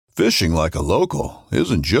Fishing like a local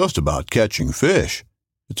isn't just about catching fish.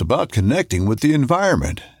 It's about connecting with the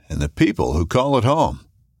environment and the people who call it home.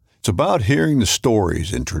 It's about hearing the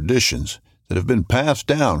stories and traditions that have been passed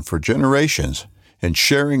down for generations and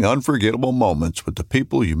sharing unforgettable moments with the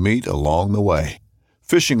people you meet along the way.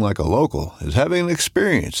 Fishing like a local is having an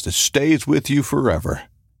experience that stays with you forever.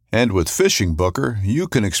 And with Fishing Booker, you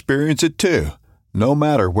can experience it too, no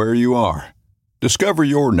matter where you are. Discover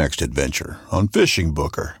your next adventure on Fishing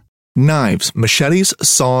Booker. Knives, machetes,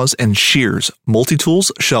 saws, and shears, multi-tools,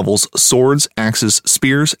 shovels, swords, axes,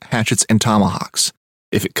 spears, hatchets, and tomahawks.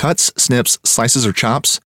 If it cuts, snips, slices, or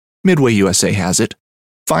chops, Midway USA has it.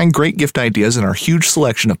 Find great gift ideas in our huge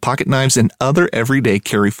selection of pocket knives and other everyday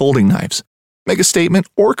carry folding knives. Make a statement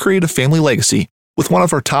or create a family legacy with one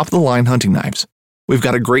of our top-of-the-line hunting knives. We've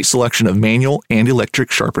got a great selection of manual and electric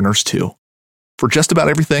sharpeners, too. For just about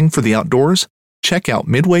everything for the outdoors, check out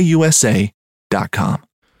MidwayUSA.com.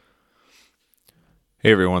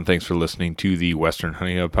 Hey everyone, thanks for listening to the Western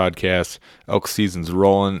Hunting Hub podcast. Elk season's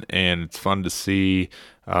rolling, and it's fun to see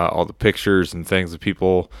all the pictures and things of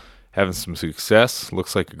people having some success.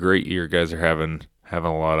 Looks like a great year. Guys are having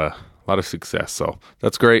a lot of success, so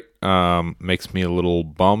that's great. Makes me a little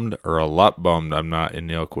bummed, or a lot bummed, I'm not in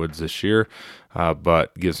the elk woods this year,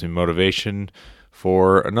 but gives me motivation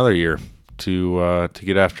for another year to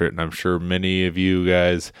get after it. And I'm sure many of you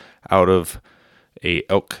guys out of a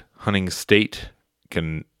elk hunting state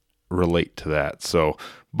can relate to that. So,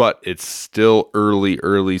 but it's still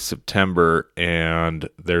early September, and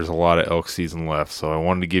there's a lot of elk season left. So I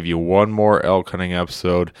wanted to give you one more elk hunting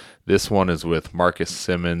episode. This one is with Muc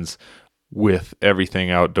Simons with Everything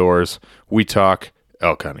Outdoors. We talk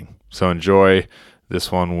elk hunting. So enjoy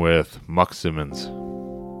this one with Muc Simons.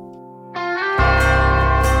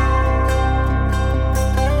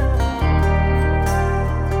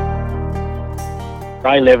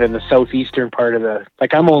 I live in the southeastern part of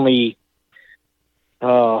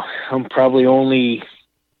I'm probably only,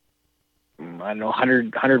 I don't know,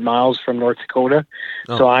 100 miles from North Dakota.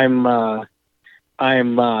 Oh. So I'm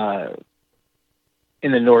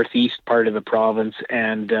in the northeast part of the province,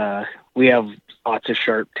 and we have lots of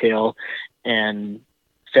sharp-tail and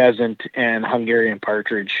pheasant and Hungarian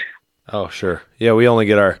partridge. Oh, sure. Yeah, we only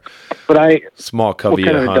get our small covey.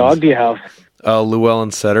 What kind of dog do you have? Llewellyn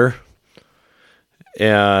setter.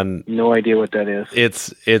 And no idea what that is.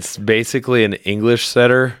 It's basically an English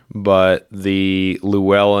setter, but the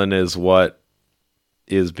Llewellyn is what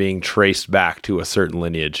is being traced back to a certain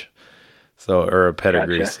lineage, or a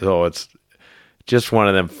pedigree. Gotcha. So it's just one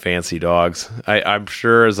of them fancy dogs. I'm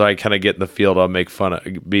sure as I kind of get in the field, I'll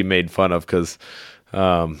be made fun of, because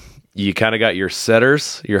you kind of got your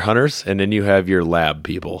setters, your hunters, and then you have your lab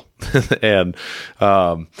people, and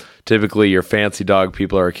typically your fancy dog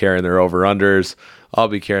people are carrying their over-unders. I'll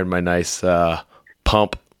be carrying my nice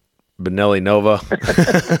pump Benelli Nova.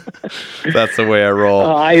 That's the way I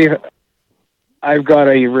roll. I've got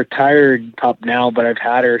a retired pup now, but I've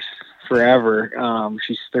had her forever.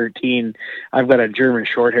 She's 13. I've got a German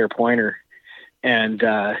Shorthair Pointer, and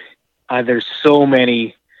there's so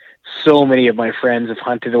many of my friends have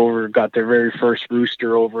hunted over, got their very first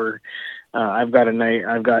rooster over. I've got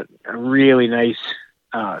a really nice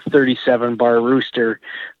 37 bar rooster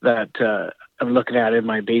that I'm looking at in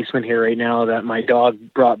my basement here right now, that my dog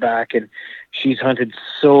brought back, and she's hunted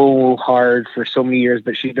so hard for so many years,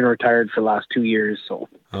 but she's been retired for the last 2 years. So,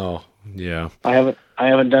 oh yeah, I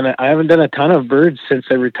haven't done a ton of birds since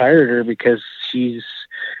I retired her, because she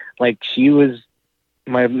was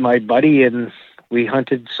my buddy, and we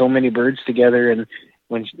hunted so many birds together. And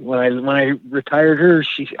when I retired her,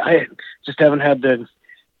 I just haven't had the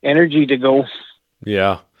energy to go.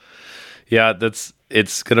 Yeah.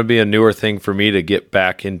 It's going to be a newer thing for me to get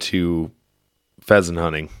back into pheasant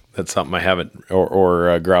hunting. That's something I haven't,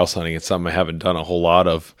 or grouse hunting. It's something I haven't done a whole lot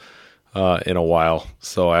of in a while.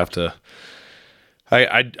 So I have to.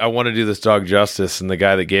 I want to do this dog justice, and the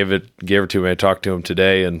guy that gave her to me, I talked to him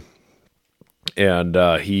today, and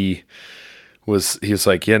he was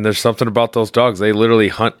like, yeah, and there's something about those dogs. They literally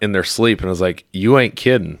hunt in their sleep. And I was like, you ain't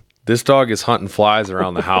kidding. This dog is hunting flies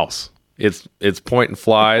around the house. It's pointing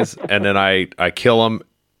flies, and then I kill them,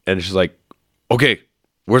 and she's like, okay,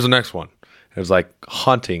 where's the next one? It was like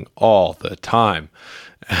hunting all the time.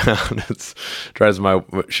 And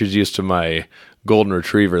she's used to my golden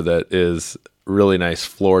retriever that is really nice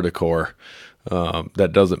floor decor,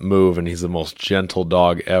 that doesn't move, and he's the most gentle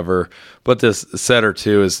dog ever. But this setter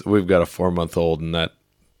too we've got a 4-month-old, and that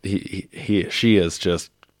she is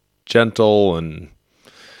just gentle and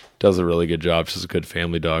does a really good job. She's a good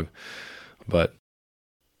family dog. But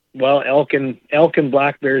Well, elk and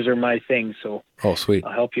black bears are my thing, so Oh, sweet.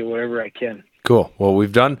 I'll help you wherever I can. Cool. Well, we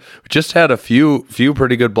just had a few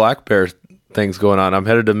pretty good black bear things going on. I'm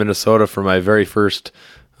headed to Minnesota for my very first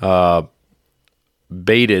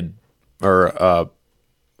baited or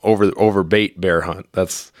over bait bear hunt.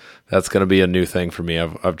 That's going to be a new thing for me.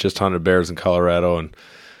 I've just hunted bears in Colorado, and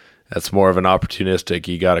that's more of an opportunistic.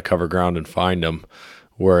 You got to cover ground and find them,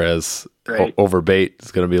 whereas Right. over bait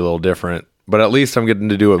is going to be a little different. But at least I'm getting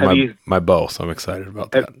to do it with my bow, so I'm excited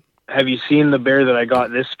about that. Have you seen the bear that I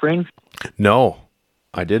got this spring? No,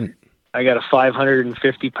 I didn't. I got a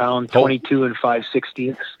 550-pound, 22 and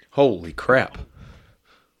 5/16. Holy crap!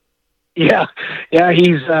 Yeah,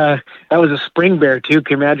 he's that was a spring bear too.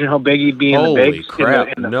 Can you imagine how big he'd be in the Holy bigs?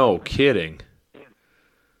 crap! No kidding.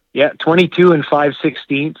 Yeah, 22 and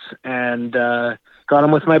 5/16, and got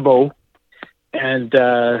him with my bow, and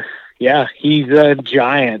yeah, he's a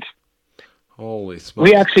giant. Holy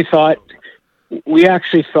smokes! We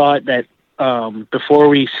actually thought that before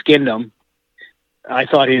we skinned him, I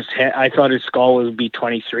thought his skull would be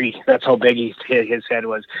 23. That's how big his head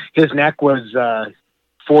was. His neck was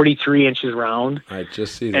 43 inches round. I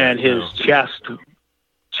just see that. And his chest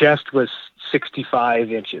was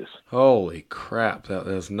 65 inches. Holy crap! That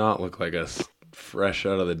does not look like us fresh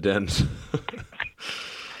out of the dens.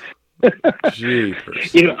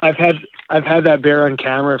 Jeepers. You know, I've had that bear on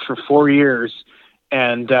camera for 4 years,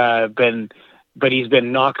 and but he's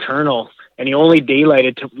been nocturnal, and he only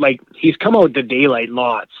daylighted to, like, he's come out to daylight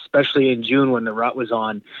lots, especially in June when the rut was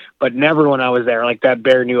on, but never when I was there. Like, that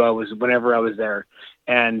bear knew whenever I was there.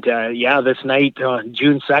 And this night,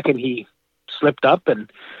 June 2nd, he slipped up,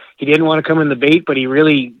 and he didn't want to come in the bait, but he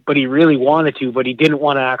really wanted to, but he didn't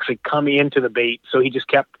want to actually come into the bait. So he just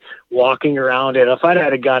kept walking around. And if I'd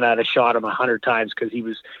had a gun, I'd have shot him 100 times, because he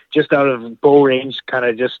was just out of bow range, kind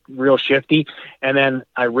of just real shifty. And then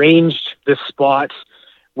I ranged this spot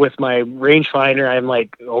with my rangefinder. I'm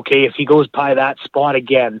like, okay, if he goes by that spot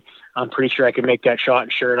again, I'm pretty sure I can make that shot.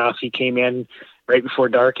 And sure enough, he came in right before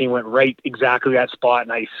dark, and he went right exactly that spot,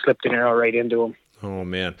 and I slipped an arrow right into him. Oh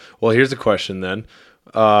man. Well, here's a question then.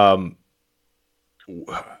 I've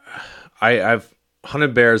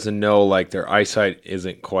hunted bears and know, like, their eyesight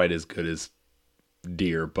isn't quite as good as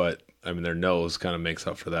deer, but I mean, their nose kind of makes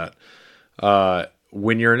up for that.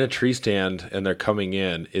 When you're in a tree stand and they're coming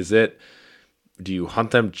in, do you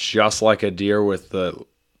hunt them just like a deer with the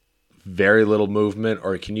very little movement,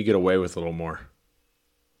 or can you get away with a little more?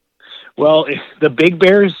 Well, the big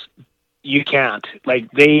bears, you can't.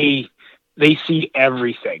 Like, they see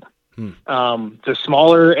everything. The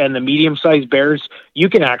smaller and the medium-sized bears, you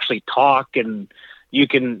can actually talk, and you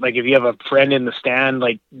can, like, if you have a friend in the stand,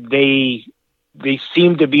 like, they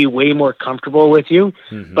seem to be way more comfortable with you.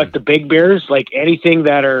 Mm-hmm. But the big bears, like, anything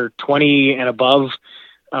that are 20 and above,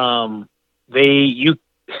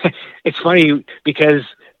 it's funny, because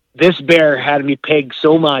this bear had me pegged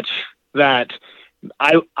so much that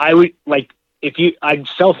I would, like, I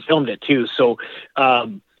self-filmed it too. So,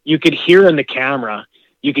 you could hear in the camera,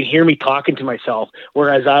 you could hear me talking to myself.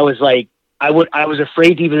 Whereas I was like, I was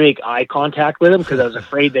afraid to even make eye contact with him, because I was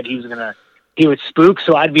afraid that he would spook.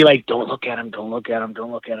 So I'd be like, don't look at him, don't look at him,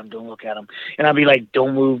 don't look at him, don't look at him. And I'd be like,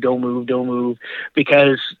 don't move, don't move, don't move.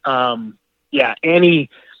 Because, any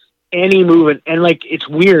movement. And, like, it's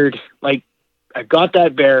weird. Like, I got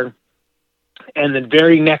that bear, and the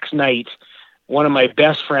very next night, one of my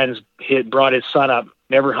best friends brought his son up,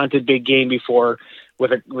 never hunted big game before,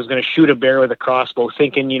 was going to shoot a bear with a crossbow,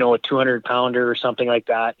 thinking, a 200-pounder or something like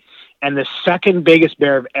that. And the second biggest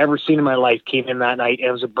bear I've ever seen in my life came in that night. And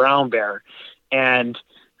it was a brown bear. And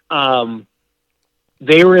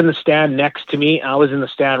they were in the stand next to me. I was in the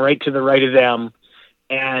stand right to the right of them.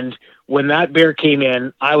 And when that bear came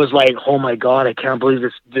in, I was like, oh my God, I can't believe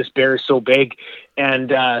this bear is so big. And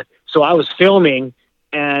so I was filming,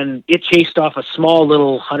 and it chased off a small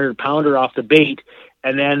little 100-pounder off the bait.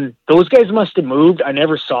 And then those guys must have moved. I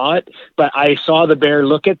never saw it, but I saw the bear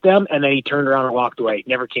look at them, and then he turned around and walked away.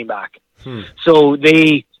 Never came back. So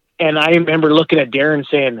and I remember looking at Darren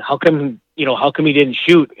saying, how come he didn't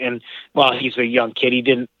shoot? And, well, he's a young kid.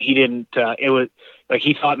 It was like,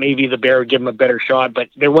 he thought maybe the bear would give him a better shot, but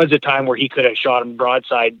there was a time where he could have shot him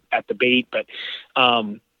broadside at the bait. But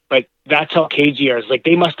that's how cagey are. It's like,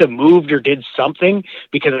 they must have moved or did something,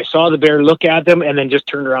 because I saw the bear look at them and then just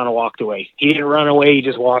turned around and walked away. He didn't run away. He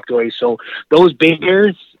just walked away. So those big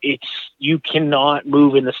bears, you cannot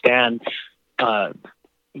move in the stand. Like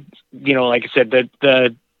I said,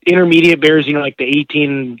 the intermediate bears, like the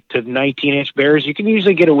 18 to 19 inch bears, you can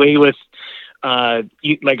usually get away with, I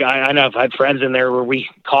know I've had friends in there where we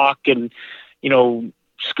talk and,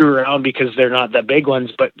 screw around because they're not the big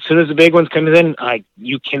ones. But as soon as the big ones come in,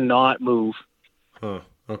 you cannot move. Huh.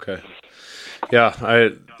 Okay. Yeah,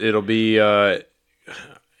 it'll be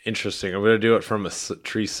interesting. I'm going to do it from a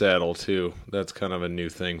tree saddle too. That's kind of a new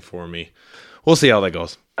thing for me. We'll see how that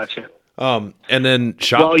goes. Gotcha. And then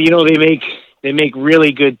shot. Well, they make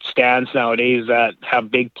really good stands nowadays that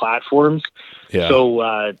have big platforms. Yeah.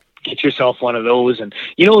 So get yourself one of those. And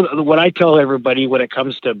what I tell everybody when it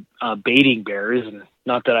comes to baiting bears, and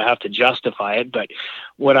not that I have to justify it, but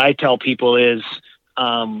what I tell people is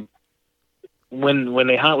when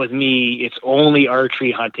they hunt with me, it's only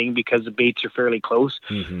archery hunting because the baits are fairly close.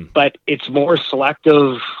 Mm-hmm. But it's more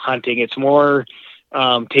selective hunting. It's more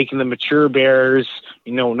taking the mature bears,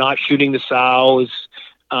 not shooting the sows.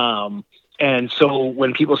 And so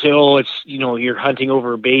when people say, "Oh, it's you're hunting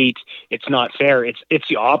over bait," it's not fair. It's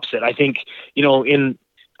the opposite. I think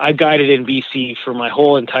I've guided in BC for my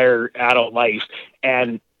whole entire adult life,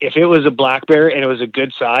 and if it was a black bear and it was a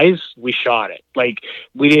good size, we shot it. Like,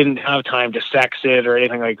 we didn't have time to sex it or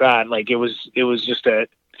anything like that. Like, it was just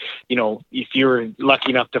if you were lucky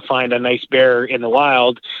enough to find a nice bear in the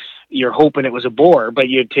wild, you're hoping it was a boar, but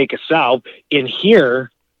you'd take a sow. In here,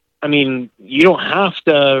 I mean, you don't have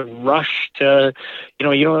to rush to,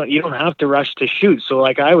 you don't have to rush to shoot. So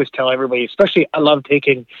like I always tell everybody, especially I love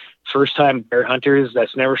taking first time bear hunters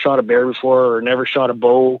that's never shot a bear before or never shot a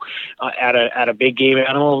bow at a big game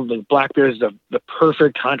animal. The black bear is the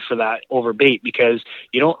perfect hunt for that over bait, because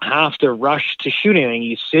you don't have to rush to shoot anything.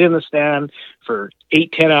 You sit in the stand for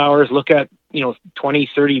 8-10 hours, look at 20,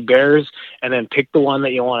 30 bears, and then pick the one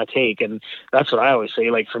that you want to take. And that's what I always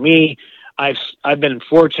say. Like, for me, I've been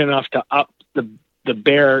fortunate enough to up the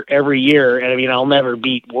bear every year. And I mean, I'll never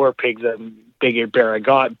beat War Pig, the bigger bear I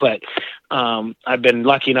got, but I've been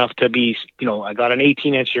lucky enough to be, I got an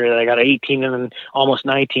 18-incher, and I got an 18 and then almost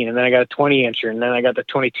 19, and then I got a 20-incher, and then I got the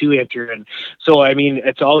 22-incher. And so, I mean,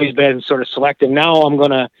 it's always been sort of selective. Now I'm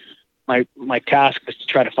going to, my task is to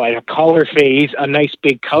try to find a nice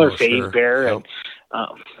big color phase bear. Yep.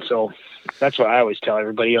 And so that's what I always tell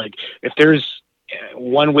everybody. Like, if there's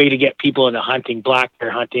one way to get people into hunting, black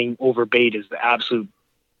bear hunting over bait is the absolute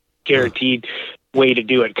guaranteed way to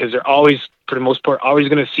do it, because they're always, for the most part, always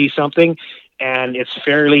going to see something, and it's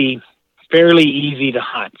fairly easy to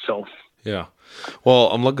hunt. So yeah, well,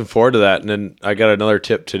 I'm looking forward to that. And then I got another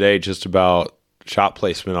tip today just about shot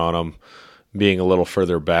placement on them being a little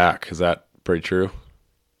further back. Is that pretty true?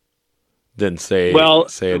 Didn't say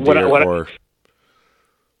a deer or.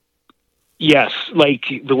 Yes, like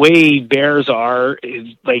the way bears are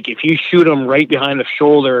is like if you shoot them right behind the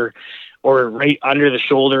shoulder or right under the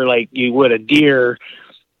shoulder like you would a deer,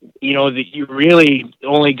 you really, the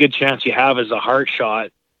only good chance you have is a heart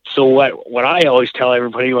shot. So what I always tell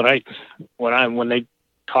everybody when they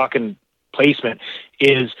talking placement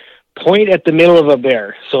is point at the middle of a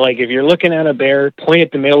bear. So like if you're looking at a bear, point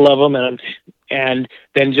at the middle of them and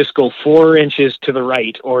then just go 4 inches to the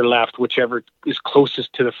right or left, whichever is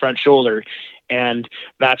closest to the front shoulder. And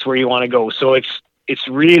that's where you want to go. So it's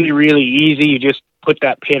really, really easy. You just put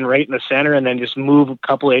that pin right in the center and then just move a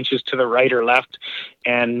couple of inches to the right or left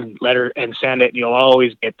and send it. And you'll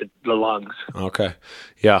always get the lungs. Okay.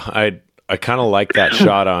 Yeah. I kind of like that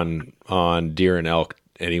shot on deer and elk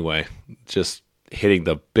anyway, just hitting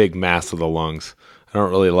the big mass of the lungs. I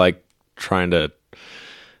don't really like trying to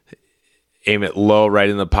aim it low right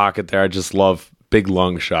in the pocket there. I just love big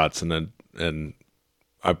lung shots, and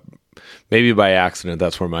I maybe by accident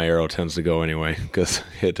that's where my arrow tends to go anyway, because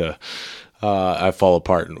I fall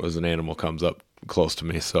apart as an animal comes up close to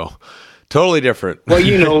me. So totally different. Well,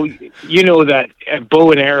 you know that a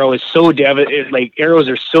bow and arrow is so like arrows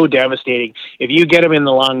are so devastating. If you get them in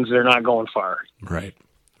the lungs, they're not going far. Right.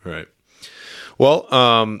 Well,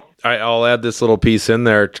 I'll add this little piece in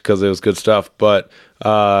there because it was good stuff, but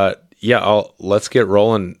let's get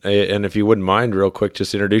rolling. And if you wouldn't mind, real quick,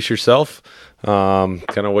 just introduce yourself, kind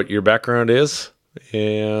of what your background is,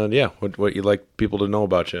 and what you'd like people to know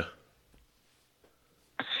about you.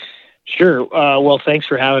 Sure. Well, thanks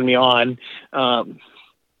for having me on.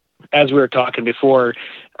 As we were talking before,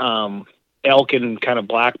 elk and kind of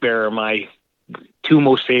black bear are my two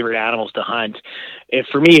most favorite animals to hunt.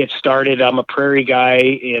 For me, it started, I'm a prairie guy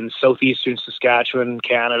in southeastern Saskatchewan,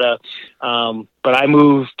 Canada. But I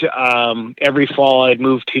moved, every fall I'd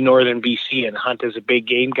move to northern BC and hunt as a big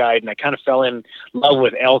game guide. And I kind of fell in love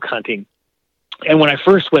with elk hunting. And when I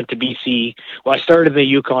first went to BC, I started in the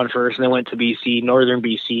Yukon first and then went to BC, northern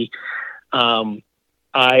BC.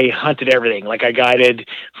 I hunted everything. Like, I guided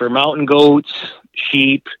for mountain goats,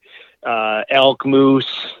 sheep, elk,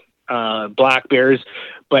 moose, black bears.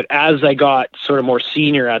 But as I got sort of more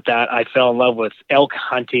senior at that, I fell in love with elk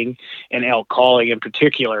hunting and elk calling in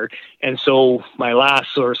particular. And so my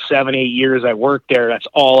last sort of 7-8 years I worked there, that's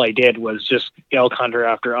all I did was just elk hunter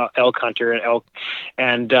after elk hunter and elk.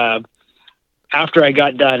 And after I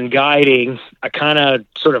got done guiding, I kind of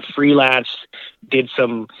sort of freelanced, did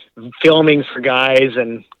some filming for guys,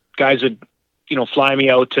 and guys would, fly me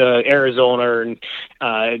out to Arizona or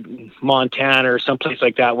Montana or someplace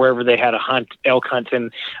like that, wherever they had a elk hunt,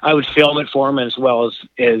 and I would film it for them as well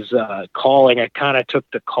as calling. I kind of took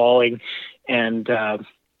the calling and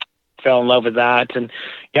fell in love with that. And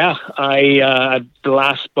yeah, the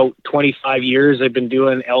last about 25 years, I've been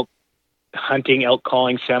doing elk hunting, elk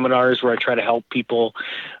calling seminars where I try to help people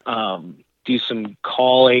do some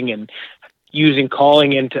calling and using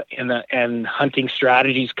calling and hunting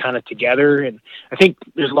strategies kind of together. And I think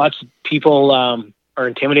there's lots of people are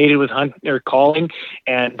intimidated with or calling,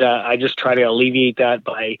 and I just try to alleviate that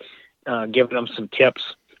by giving them some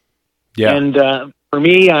tips. Yeah. And for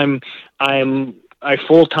me, I'm a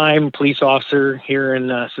full-time police officer here in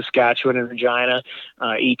Saskatchewan and Regina.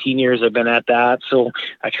 18 years I've been at that. So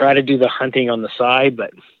I try to do the hunting on the side,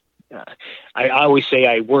 but I always say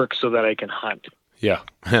I work so that I can hunt. Yeah,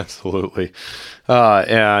 absolutely.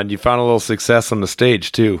 And you found a little success on the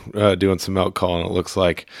stage too, doing some elk calling, it looks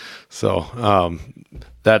like. So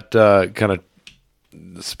that kind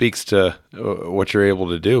of speaks to what you're able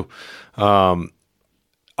to do.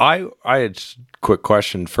 I had a quick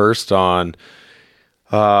question first on,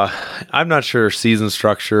 I'm not sure season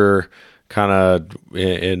structure kind of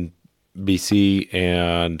in BC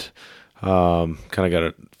and kind of got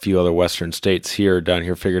a few other Western states down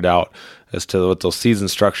here figured out as to what those season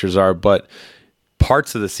structures are, but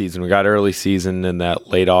parts of the season, we got early season in that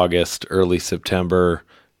late August, early September,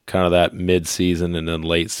 kind of that mid season, and then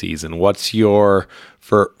late season. What's your,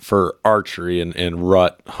 for archery and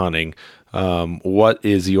rut hunting, what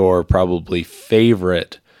is your probably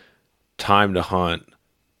favorite time to hunt?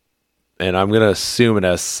 And I'm going to assume it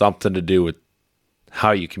has something to do with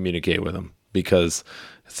how you communicate with them, because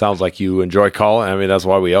it sounds like you enjoy calling. I mean, that's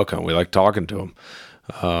why we elk hunt. We like talking to them.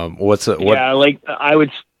 Yeah, like I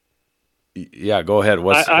would. Yeah, go ahead.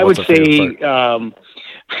 I would say,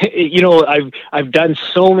 I've done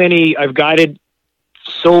so many. I've guided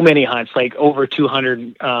so many hunts, like over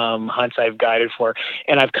 200 hunts I've guided for,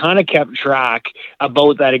 and I've kind of kept track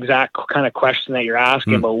about that exact kind of question that you're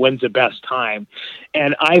asking about when's the best time,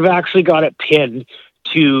 and I've actually got it pinned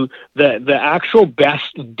to the actual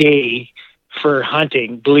best day for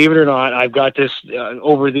hunting. Believe it or not, I've got this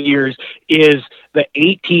over the years, is the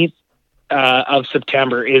 18th of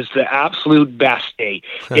September is the absolute best day.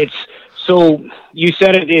 It's so you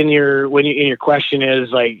said it in your question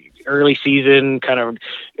is like early season, kind of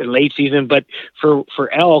late season, but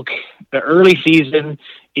for elk, the early season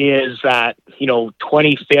is that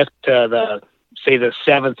 25th to the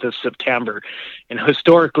 7th of September. And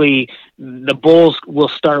historically, the bulls will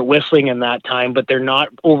start whistling in that time, but they're not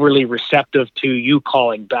overly receptive to you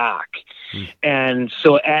calling back. And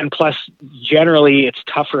so, and plus generally it's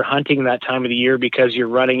tougher hunting that time of the year because you're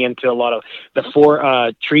running into a lot of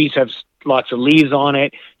the trees have lots of leaves on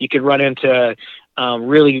it. You could run into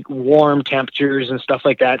really warm temperatures and stuff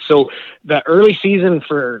like that. So the early season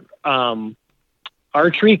for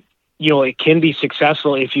archery, it can be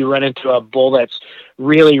successful if you run into a bull that's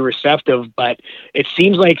really receptive, but it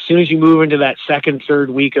seems like as soon as you move into that second, third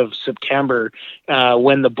week of September,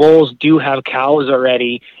 when the bulls do have cows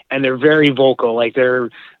already and they're very vocal, like they're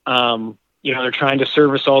trying to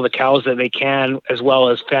service all the cows that they can, as well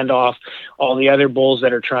as fend off all the other bulls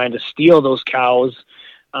that are trying to steal those cows.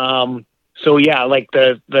 So yeah, like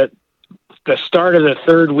the start of the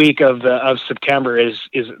third week of September is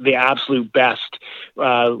the absolute best.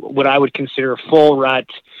 What I would consider full rut,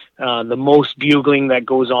 the most bugling that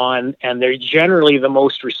goes on, and they're generally the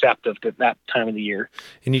most receptive to that time of the year.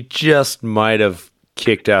 And you just might have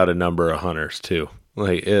kicked out a number of hunters too.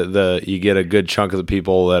 Like you get a good chunk of the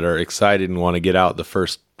people that are excited and want to get out the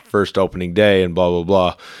first opening day and blah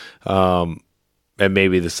blah blah. And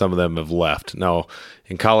maybe some of them have left. Now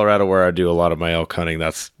in Colorado, where I do a lot of my elk hunting,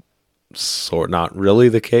 that's not really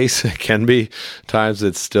the case. It can be times.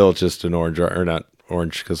 It's still just an orange, or not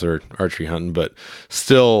orange because they're archery hunting, but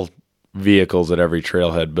still vehicles at every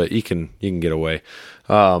trailhead. But you can get away.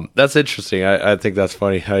 That's interesting. I think that's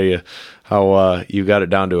funny how you got it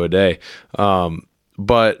down to a day.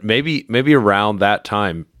 But maybe around that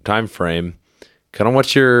time frame, kind of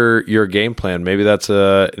what's your game plan? Maybe that's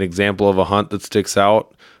an example of a hunt that sticks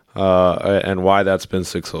out. And why that's been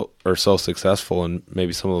so successful, and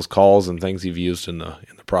maybe some of those calls and things you've used in the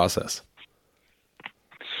process.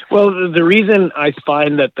 Well, the reason I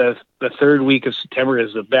find that the third week of September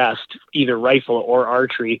is the best, either rifle or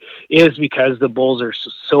archery, is because the bulls are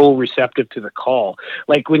so receptive to the call.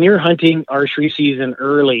 Like when you're hunting archery season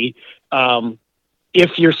early,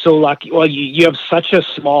 if you're so lucky, well, you have such a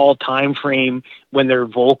small time frame when they're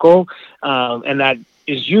vocal, and that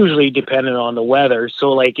is usually dependent on the weather.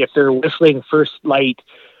 So like if they're whistling first light,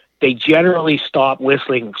 they generally stop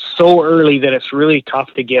whistling so early that it's really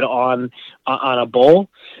tough to get on a bull.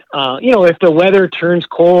 If the weather turns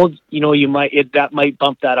cold, that might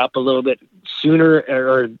bump that up a little bit sooner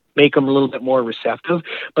or make them a little bit more receptive.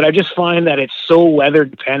 But I just find that it's so weather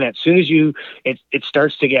dependent. As soon as it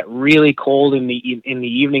starts to get really cold in the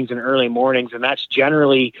evenings and early mornings, and that's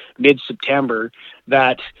generally mid-September.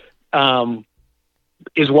 That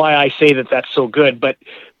is why I say that that's so good. But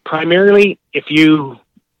primarily, if you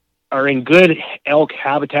are in good elk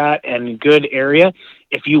habitat and good area,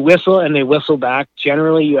 if you whistle and they whistle back,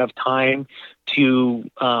 generally you have time to,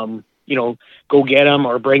 go get them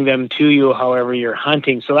or bring them to you, however you're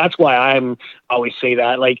hunting. So that's why I'm always say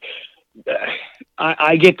that. Like,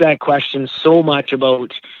 I get that question so much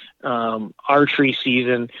about archery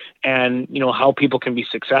season and, how people can be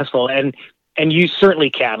successful. And you certainly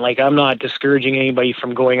can. Like, I'm not discouraging anybody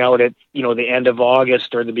from going out at, the end of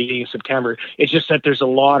August or the beginning of September. It's just that there's a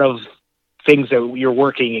lot of things that you're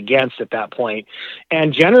working against at that point.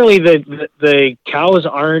 And generally the cows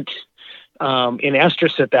aren't in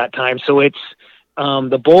estrus at that time. So it's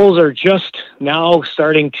the bulls are just now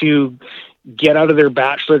starting to get out of their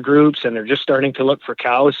bachelor groups and they're just starting to look for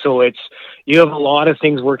cows. So you have a lot of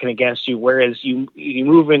things working against you. Whereas you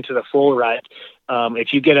move into the full rut,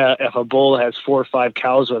 if a bull has 4 or 5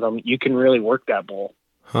 cows with them, you can really work that bull.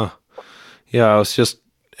 Huh. Yeah. I was just,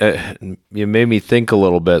 you made me think a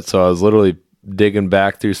little bit. So I was literally digging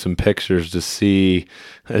back through some pictures to see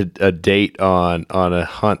a date on a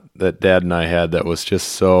hunt that Dad and I had that was just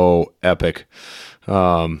so epic.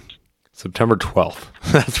 September 12th.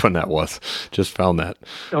 That's when that was. Just found that.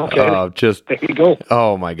 Okay. There you go.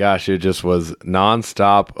 Oh my gosh. It just was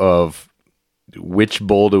nonstop of which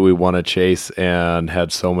bull do we want to chase, and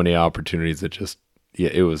had so many opportunities.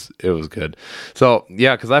 It was good. So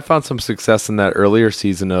yeah, cause I found some success in that earlier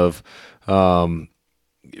season of,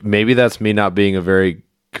 maybe that's me not being a very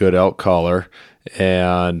good elk caller,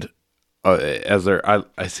 and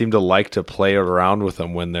I seem to like to play around with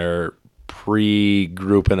them when they're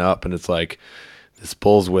pre-grouping up, and it's like this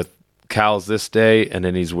bull's with cows this day, and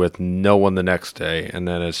then he's with no one the next day, and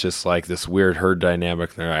then it's just like this weird herd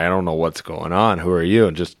dynamic there. I don't know what's going on. Who are you?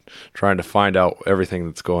 And just trying to find out everything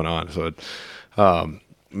that's going on. So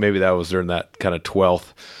maybe that was during that kind of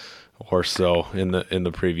 12th or so in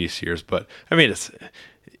the previous years. But I mean,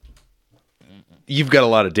 you've got a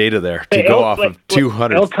lot of data there to go off of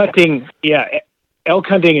 200. Elk hunting, yeah. Elk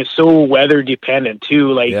hunting is so weather dependent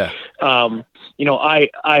too. Like, yeah.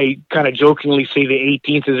 I kind of jokingly say the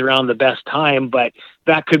 18th is around the best time, but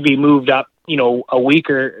that could be moved up, a week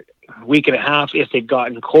and a half if they've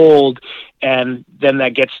gotten cold, and then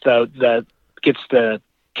that gets the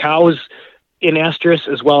cows in estrus,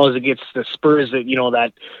 as well as it gets the spurs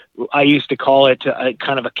that I used to call it a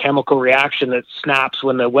kind of a chemical reaction that snaps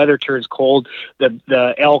when the weather turns cold.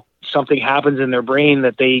 The elk, something happens in their brain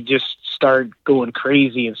that they just start going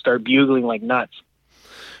crazy and start bugling like nuts.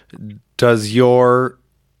 Does your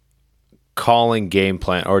calling game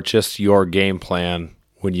plan, or just your game plan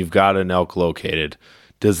when you've got an elk located,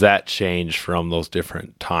 does that change from those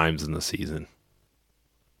different times in the season?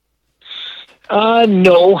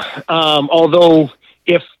 No. Although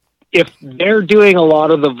if they're doing a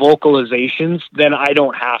lot of the vocalizations, then I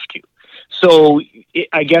don't have to. So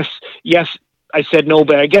I guess, yes, I said no,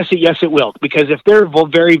 but I guess yes, it will, because if they're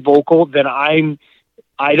very vocal, then I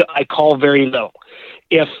call very low.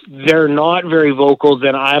 If they're not very vocal,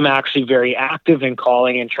 then I'm actually very active in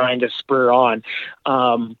calling and trying to spur on.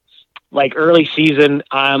 Like early season,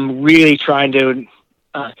 I'm really trying to,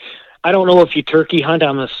 I don't know if you turkey hunt.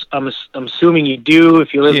 I'm assuming you do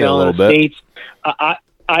if you live down in the States.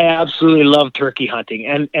 I absolutely love turkey hunting,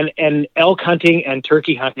 and elk hunting and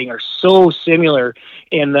turkey hunting are so similar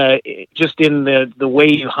in the way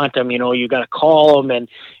you hunt them. You got to call them, and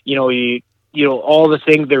all the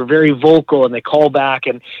things. They're very vocal and they call back,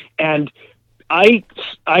 and I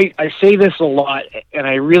say this a lot, and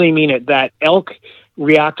I really mean it, that elk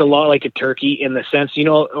react a lot like a turkey, in the sense,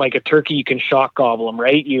 like a turkey, you can shock gobble them,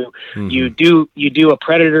 right? You do a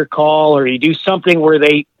predator call, or you do something where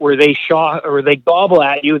they shock or they gobble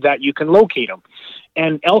at you that you can locate them.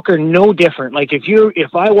 And elk are no different. Like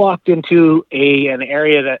if I walked into an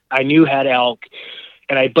area that I knew had elk,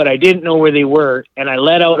 but I didn't know where they were, and I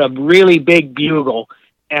let out a really big bugle,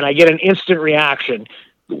 and I get an instant reaction.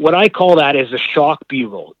 What I call that is a shock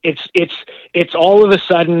bugle. It's all of a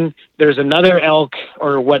sudden there's another elk,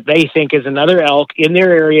 or what they think is another elk, in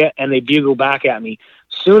their area, and they bugle back at me.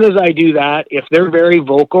 Soon as I do that, if they're very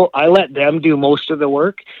vocal, I let them do most of the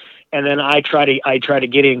work, and then I try to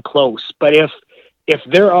get in close. But if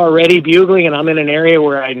they're already bugling and I'm in an area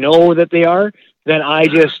where I know that they are, then I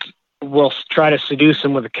just will try to seduce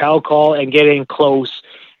them with a cow call and get in close.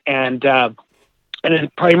 And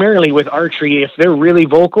then primarily with archery, if they're really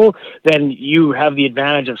vocal, then you have the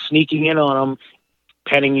advantage of sneaking in on them,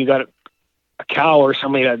 pending you got a cow or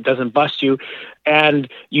somebody that doesn't bust you, and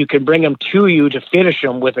you can bring them to you to finish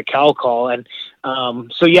them with a cow call. And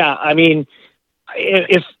so, yeah, I mean,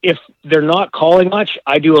 if they're not calling much,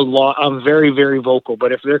 I do a lot. I'm very, very vocal.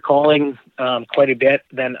 But if they're calling quite a bit,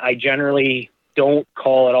 then I generally don't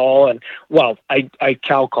call at all. And, well, I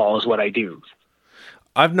cow call is what I do.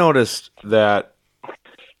 I've noticed that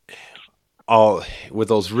with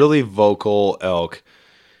those really vocal elk,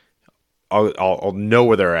 I'll know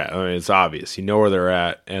where they're at. I mean, it's obvious. You know where they're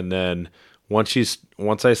at. And then once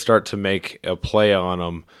I start to make a play on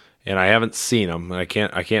them, and I haven't seen them, and I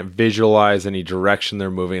can't visualize any direction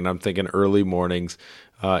they're moving, and I'm thinking early mornings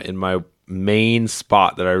in my main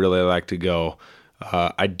spot that I really like to go.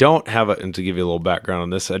 I don't have and to give you a little background on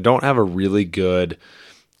this, I don't have a really good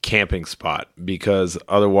camping spot, because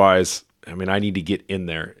otherwise, I mean, I need to get in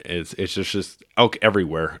there. It's just elk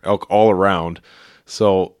everywhere, elk all around.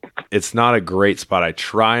 So it's not a great spot. I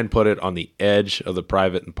try and put it on the edge of the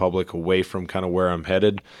private and public, away from kind of where I'm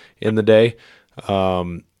headed in the day.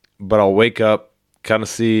 But I'll wake up, kind of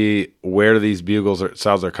see where these bugles or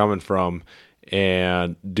sounds are coming from,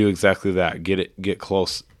 and do exactly that. Get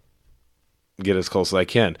close, get as close as I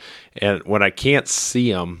can. And when I can't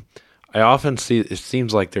see them, I often see, it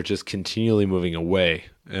seems like they're just continually moving away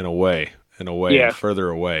and away and away, and further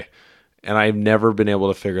away. And I've never been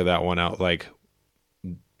able to figure that one out. Like,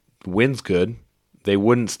 wind's good. They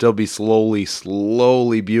wouldn't still be slowly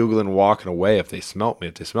bugling, walking away if they smelt me.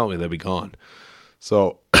 If they smelt me, they'd be gone.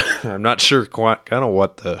 So I'm not sure kind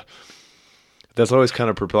of that's always kind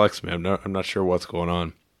of perplexed me. I'm not sure what's going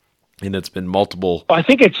on. And it's been multiple. I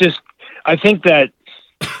think that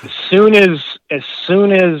as soon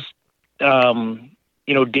as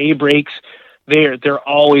day breaks, they're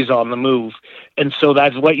always on the move. And so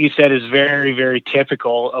that's what you said is very, very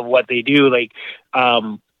typical of what they do. Like,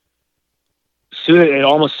 soon it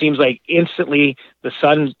almost seems like instantly the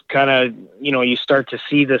sun kind of, you start to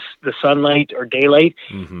see the sunlight or daylight.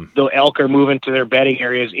 Mm-hmm. The elk are moving to their bedding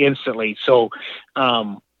areas instantly. So,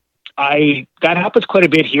 that happens quite a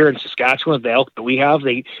bit here in Saskatchewan with the elk that we have.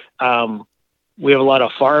 We have a lot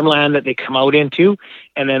of farmland that they come out into,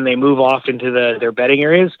 and then they move off into their bedding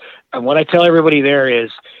areas. And what I tell everybody there is,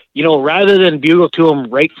 rather than bugle to them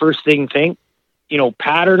right first thing,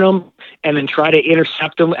 pattern them and then try to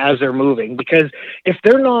intercept them as they're moving. Because if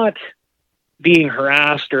they're not being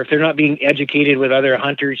harassed, or if they're not being educated with other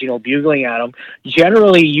hunters, bugling at them,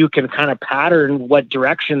 generally you can kind of pattern what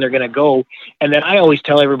direction they're going to go. And then I always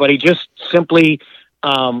tell everybody, just simply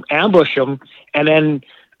ambush them. And then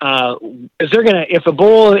if a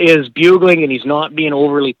bull is bugling and he's not being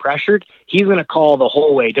overly pressured, he's going to call the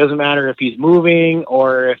whole way. It doesn't matter if he's moving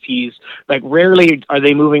or if he's rarely are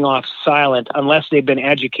they moving off silent unless they've been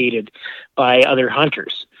educated by other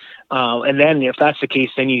hunters. And then if that's the case,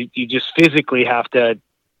 then you just physically have to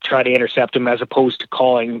try to intercept them as opposed to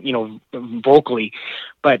calling, vocally.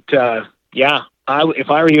 But, if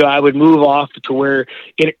I were you, I would move off to where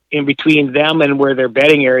in between them and where their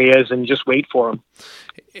bedding area is and just wait for them.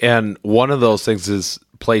 And one of those things is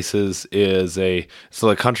so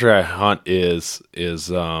the country I hunt is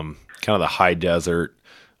kind of the high desert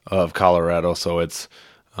of Colorado. So it's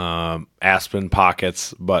aspen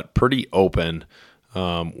pockets, but pretty open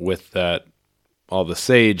with all the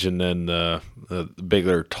sage, and then the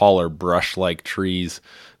bigger, taller brush-like trees,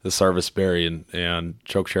 the sarvisberry and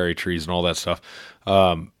chokecherry trees and all that stuff.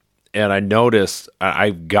 And I noticed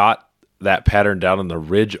I've got that pattern down in the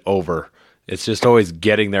ridge over. It's just always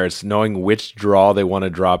getting there. It's knowing which draw they want to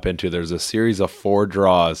drop into. There's a series of 4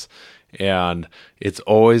 draws, and it's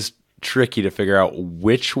always tricky to figure out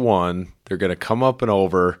which one they're going to come up and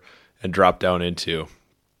over and drop down into.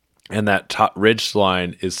 And that top ridge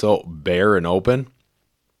line is so bare and open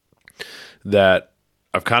that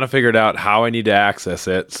I've kind of figured out how I need to access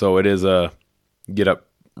it. So it is get up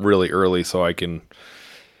really early so I can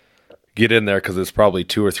get in there, because it's probably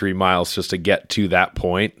 2 or 3 miles just to get to that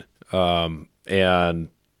point. And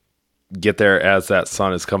get there as that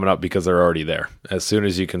sun is coming up, because they're already there. As soon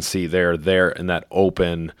as you can see, they're there in that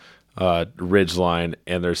open ridge line,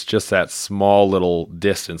 and there's just that small little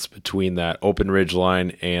distance between that open ridge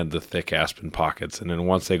line and the thick aspen pockets. And then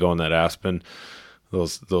once they go in that aspen,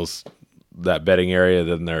 that bedding area,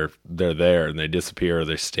 then they're there and they disappear or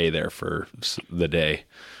they stay there for the day.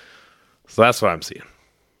 So that's what I'm seeing.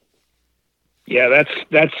 Yeah,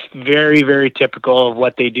 that's very, very typical of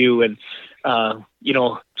what they do. And,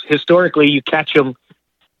 historically you catch them,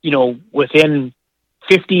 within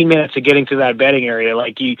 15 minutes of getting to that bedding area.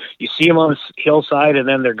 Like you see them on the hillside and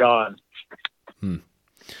then they're gone.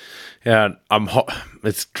 Yeah,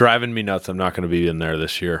 it's driving me nuts. I'm not going to be in there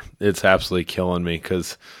this year. It's absolutely killing me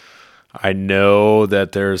because I know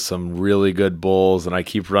that there's some really good bulls, and I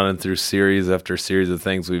keep running through series after series of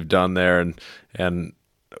things we've done there, and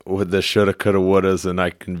with the shoulda, coulda, wouldas, and I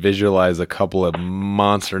can visualize a couple of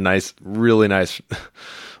really nice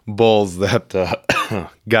bulls that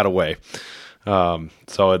got away.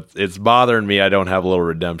 So it's bothering me. I don't have a little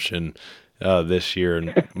redemption this year,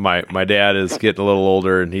 and my dad is getting a little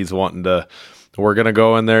older, and he's we're going to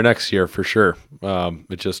go in there next year for sure.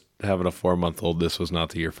 But just having a 4-month-old, this was not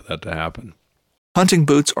the year for that to happen. Hunting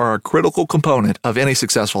boots are a critical component of any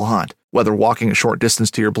successful hunt. Whether walking a short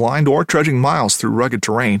distance to your blind or trudging miles through rugged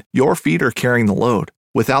terrain, your feet are carrying the load.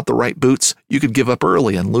 Without the right boots, you could give up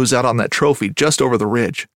early and lose out on that trophy just over the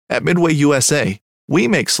ridge. At Midway USA, we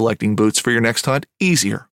make selecting boots for your next hunt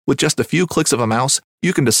easier. With just a few clicks of a mouse,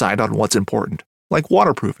 you can decide on what's important, like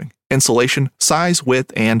waterproofing, insulation, size,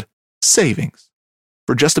 width, and savings.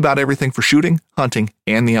 For just about everything for shooting, hunting,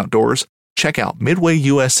 and the outdoors, check out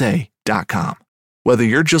MidwayUSA.com. Whether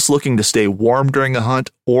you're just looking to stay warm during a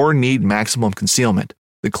hunt or need maximum concealment,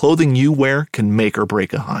 the clothing you wear can make or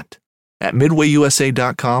break a hunt. At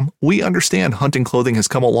MidwayUSA.com, we understand hunting clothing has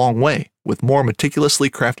come a long way with more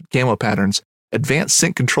meticulously crafted camo patterns, advanced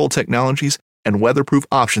scent control technologies, and weatherproof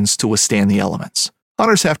options to withstand the elements.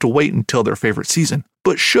 Hunters have to wait until their favorite season,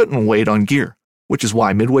 but shouldn't wait on gear, which is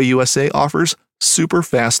why Midway USA offers super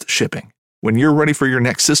fast shipping. When you're ready for your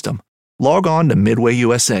next system, log on to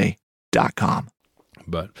MidwayUSA.com.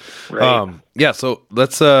 But Right. so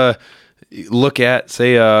let's look at,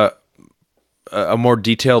 say, a more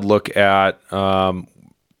detailed look at.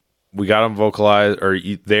 We got them vocalized, or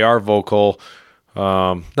they are vocal.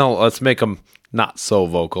 No, let's make them not so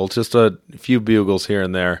vocal. Just a few bugles here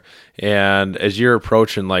and there. And as you're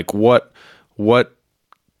approaching, like what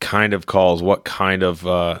kind of calls, what kind of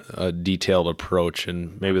a detailed approach,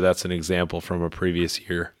 and maybe that's an example from a previous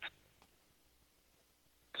year.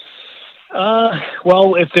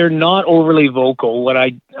 Well, if they're not overly vocal, what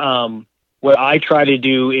I try to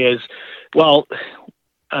do is,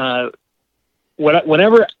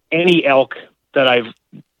 whenever any elk that I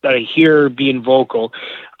hear being vocal,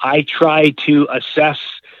 I try to assess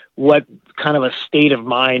what kind of a state of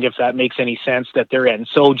mind, if that makes any sense, that they're in.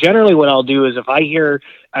 So generally what I'll do is if I hear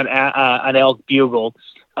an elk bugle,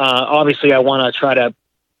 obviously I want to try to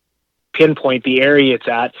pinpoint the area it's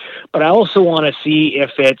at, but I also want to see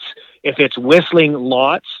if it's whistling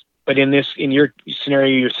lots, but in your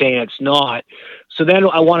scenario, you're saying it's not. So then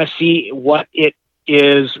I want to see what it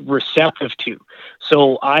is receptive to.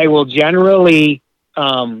 So I will generally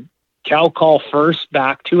cow call first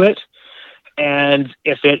back to it. And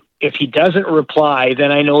if he doesn't reply,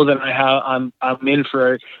 then I know that I'm in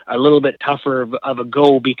for a little bit tougher of a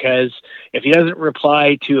go, because if he doesn't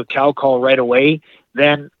reply to a cow call right away,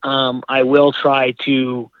 then I will try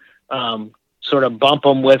to sort of bump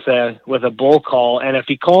him with a bull call. And if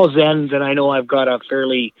he calls then I know I've got a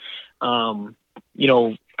fairly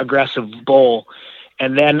aggressive bull.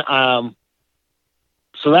 And then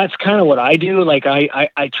so that's kind of what I do. Like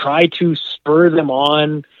I try to spur them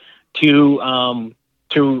on to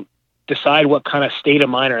decide what kind of state of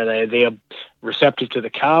mind are they. Are they receptive to the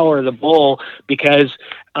cow or the bull? Because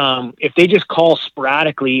if they just call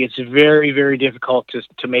sporadically, it's very, very difficult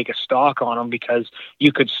to make a stalk on them, because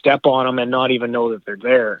you could step on them and not even know that they're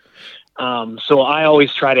there. So I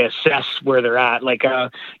always try to assess where they're at. Like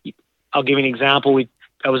I'll give you an example.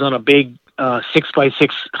 I was on a big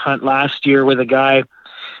 6x6 hunt last year with a guy,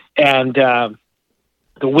 and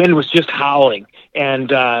the wind was just howling,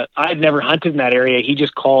 and I'd never hunted in that area. He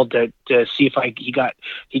just called to see if he got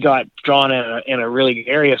drawn in a really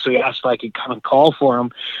good area. So he asked if I could come and call for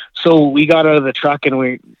him. So we got out of the truck,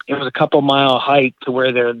 and it was a couple mile hike to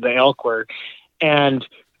where the elk were, and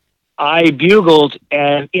I bugled,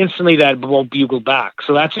 and instantly that bull bugled back.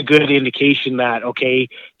 So that's a good indication that, okay,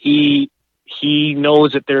 he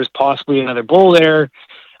knows that there's possibly another bull there.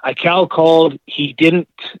 I cow called. He didn't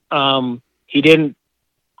call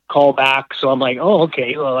back. So I'm like, oh,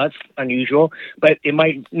 okay, well, that's unusual, but it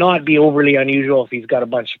might not be overly unusual if he's got a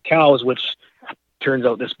bunch of cows, which turns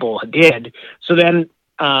out this bull did. So then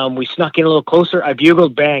we snuck in a little closer. I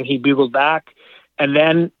bugled, bang, he bugled back. And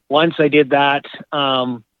then once I did that,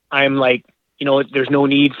 I'm like, there's no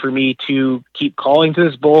need for me to keep calling to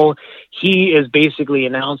this bull. He is basically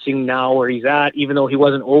announcing now where he's at, even though he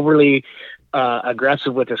wasn't overly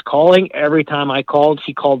aggressive with his calling. Every time I called,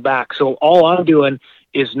 he called back. So all I'm doing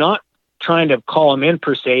is not trying to call him in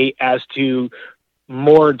per se, as to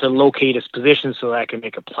more to locate his position so that I can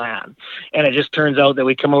make a plan. And it just turns out that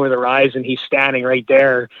we come over the rise and he's standing right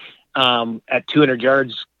there at 200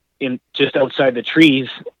 yards in just outside the trees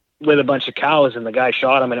with a bunch of cows, and the guy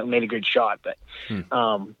shot him and it made a good shot. But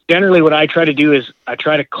generally what I try to do is I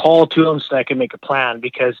try to call to them so I can make a plan,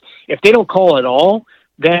 because if they don't call at all,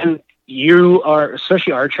 then you are,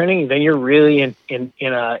 especially our training, then you're really in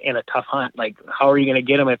a tough hunt. Like, how are you going to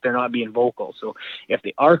get them if they're not being vocal? So if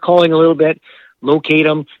they are calling a little bit, locate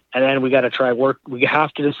them, and then we got to try work. We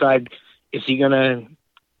have to decide, is he going to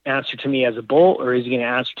answer to me as a bull, or is he going to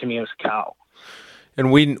answer to me as a cow?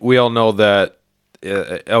 And we all know that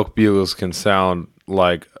elk bugles can sound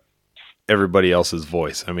like everybody else's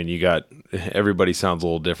voice. I mean, everybody sounds a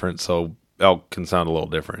little different, so elk can sound a little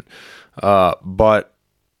different. But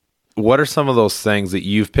what are some of those things that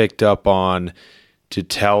you've picked up on to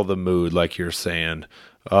tell the mood, like you're saying,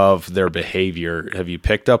 of their behavior? Have you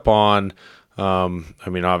picked up on, I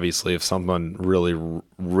mean, obviously if someone really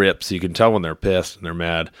rips, you can tell when they're pissed and they're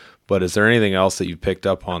mad, but is there anything else that you've picked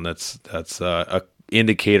up on that's a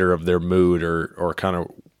indicator of their mood, or kind of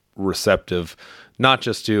receptive, not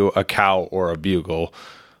just to a cow or a bugle,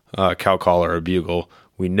 cow call or a bugle?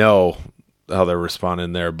 We know how they're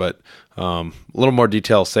responding there, but a little more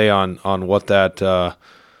detail, say, on what that,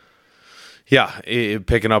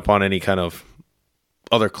 picking up on any kind of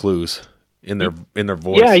other clues in their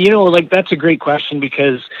voice. Yeah, like that's a great question,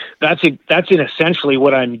 because that's essentially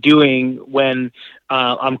what I'm doing when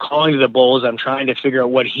I'm calling to the bulls. I'm trying to figure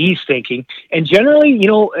out what he's thinking, and generally,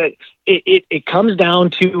 it comes down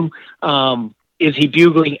to is he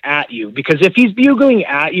bugling at you? Because if he's bugling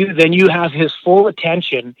at you, then you have his full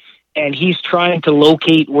attention, and he's trying to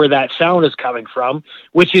locate where that sound is coming from,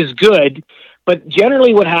 which is good. But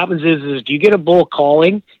generally what happens is you get a bull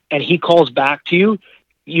calling and he calls back to you,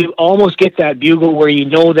 you almost get that bugle where you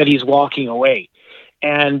know that he's walking away.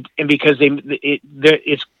 And because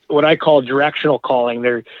it's what I call directional calling.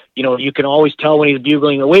 There, you can always tell when he's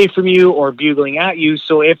bugling away from you or bugling at you.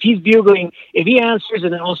 So if he answers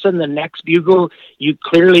and then all of a sudden the next bugle, you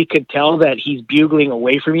clearly could tell that he's bugling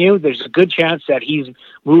away from you, there's a good chance that he's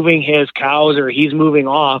moving his cows or he's moving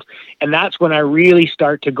off. And that's when I really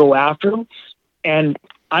start to go after him. And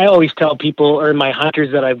I always tell people, or my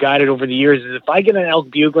hunters that I've guided over the years, is if I get an elk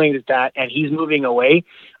bugling at that and he's moving away,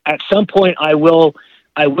 at some point I will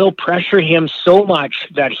pressure him so much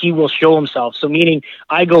that he will show himself. So meaning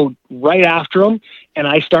I go right after him and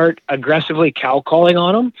I start aggressively cow calling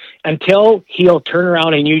on him until he'll turn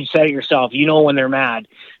around, and you said it yourself, when they're mad.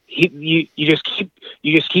 You just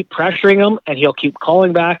keep pressuring him, and he'll keep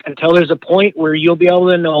calling back until there's a point where you'll be able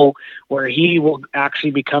to know where he will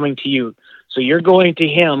actually be coming to you. So you're going to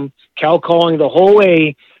him, cow calling the whole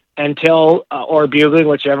way until, or bugling,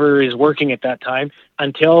 whichever is working at that time,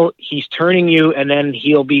 until he's turning you, and then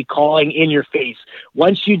he'll be calling in your face.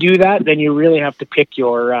 Once you do that, then you really have to pick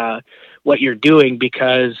your what you're doing,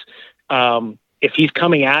 because if he's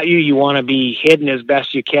coming at you, you want to be hidden as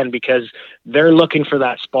best you can, because they're looking for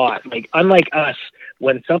that spot. Like, unlike us,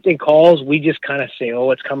 when something calls, we just kind of say,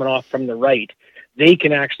 oh, it's coming off from the right. They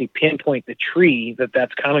can actually pinpoint the tree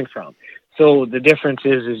that's coming from. So the difference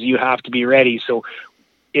is you have to be ready. So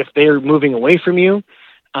if they're moving away from you,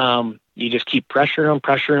 you just keep pressuring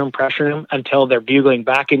them until they're bugling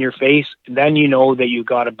back in your face. Then you know that you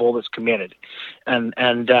got a bull that's committed. And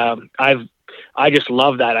I just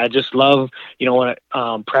love that. I just love, when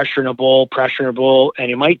pressuring a bull, and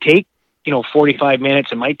it might take, 45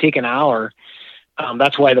 minutes. It might take an hour.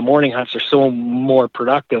 That's why the morning hunts are so more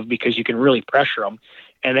productive, because you can really pressure them.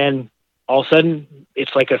 And then all of a sudden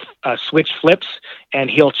it's like a switch flips, and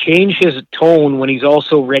he'll change his tone when he's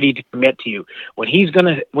also ready to commit to you. When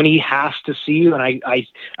he has to see you, and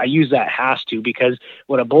I use that has to, because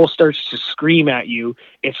when a bull starts to scream at you,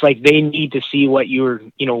 it's like they need to see what you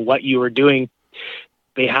were doing.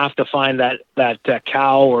 They have to find that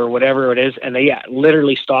cow or whatever it is, and they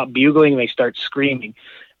literally stop bugling and they start screaming.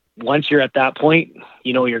 Once you're at that point,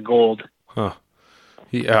 you're gold. Huh.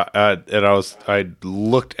 Yeah, and I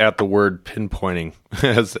looked at the word pinpointing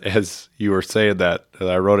as you were saying that, and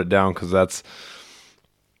I wrote it down, because that's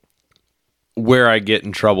where I get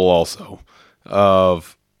in trouble also.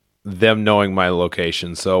 Of them knowing my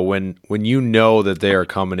location. So when you know that they are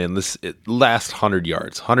coming in, last 100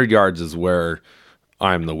 yards. 100 yards is where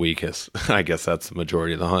I'm the weakest. I guess that's the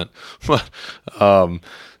majority of the hunt. But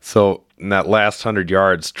so in that last 100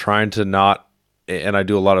 yards, trying to not, and I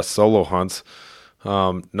do a lot of solo hunts,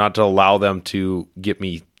 not to allow them to get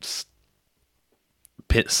me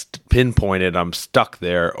pinpointed. I'm stuck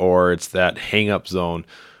there, or it's that hang up zone.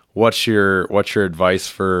 What's your advice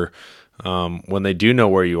for when they do know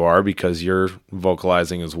where you are, because you're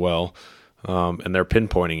vocalizing as well, and they're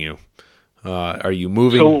pinpointing you? Are you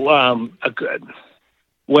moving? So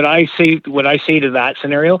what I say to that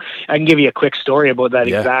scenario, I can give you a quick story about that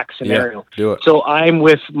exact scenario. Yeah, do it. So I'm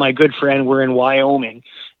with my good friend. We're in Wyoming,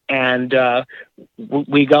 and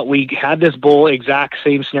we had this bull, exact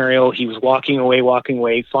same scenario. He was walking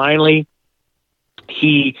away. Finally,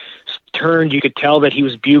 he turned. You could tell that he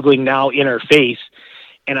was bugling now in our face.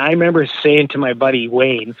 And I remember saying to my buddy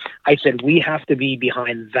Wayne, I said, we have to be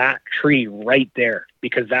behind that tree right there,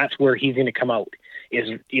 because that's where he's going to come out,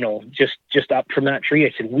 is, just up from that tree.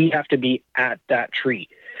 I said, we have to be at that tree.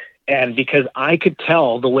 And because I could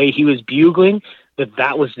tell the way he was bugling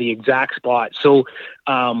that was the exact spot. So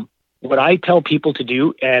what I tell people to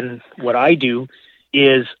do, and what I do,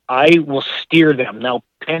 is I will steer them. Now,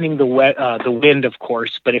 pending the wind, of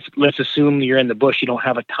course, but let's assume you're in the bush, you don't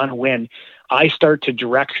have a ton of wind, I start to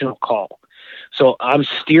directional call. So I'm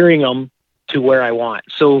steering them to where I want.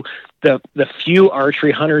 So the few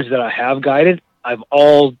archery hunters that I have guided, I've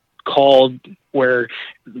all called where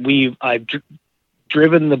I've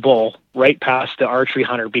driven the bull right past the archery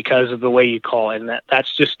hunter because of the way you call it. And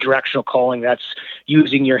that's just directional calling. That's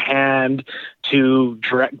using your hand to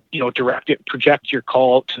direct it, project your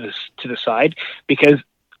call to the side, because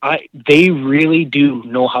they really do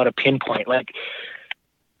know how to pinpoint. Like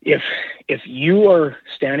if you are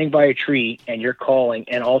standing by a tree and you're calling,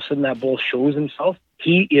 and all of a sudden that bull shows himself,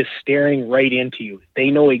 he is staring right into you. They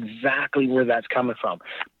know exactly where that's coming from.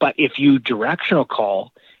 But if you directional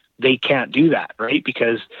call, they can't do that, right?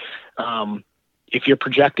 Because if you're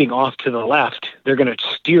projecting off to the left, they're going to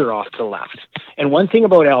steer off to the left. And one thing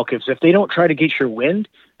about elk is if they don't try to get your wind,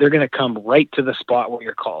 they're going to come right to the spot where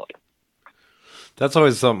you're calling. That's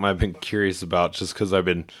always something I've been curious about, just because I've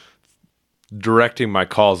been directing my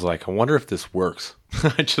calls. Like, I wonder if this works.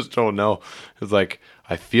 I just don't know. It's like,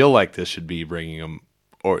 I feel like this should be bringing them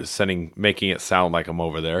or making it sound like I'm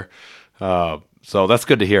over there. So that's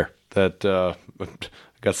good to hear that.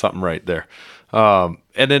 Got something right there. And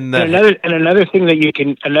then another thing you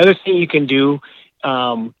can do,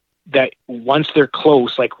 that once they're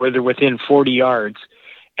close, like where they're within 40 yards,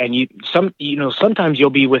 and sometimes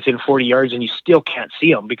you'll be within 40 yards and you still can't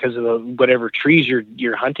see them because of whatever trees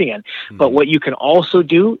you're hunting in. Mm-hmm. But what you can also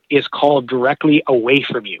do is call directly away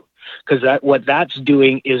from you, because what that's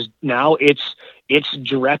doing is now it's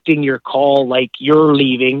directing your call like you're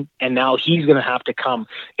leaving, and now he's going to have to come.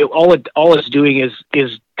 All it's doing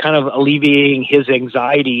is kind of alleviating his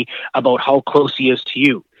anxiety about how close he is to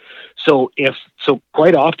you. So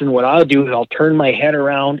quite often what I'll do is I'll turn my head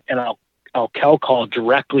around and I'll cow call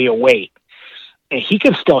directly away, and he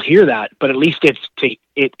can still hear that, but at least it's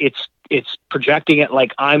projecting it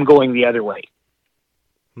like I'm going the other way.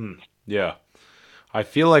 Yeah. I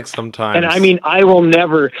feel like sometimes, and I mean, I will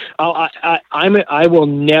never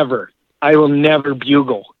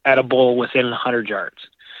bugle at a bull within 100 yards.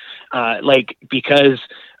 Because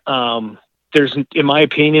in my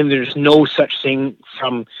opinion, there's no such thing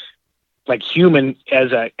from like human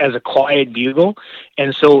as a quiet bugle.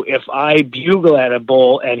 And so if I bugle at a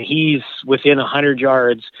bull and he's within 100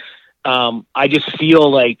 yards, I just feel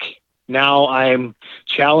like now I'm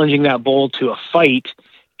challenging that bull to a fight,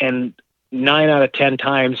 and 9 out of 10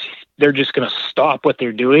 times they're just going to stop what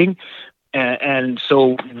they're doing. And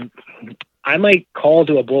so I might call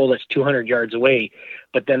to a bull that's 200 yards away,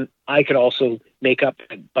 but then I could also make up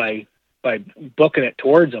by booking it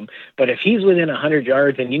towards him. But if he's within 100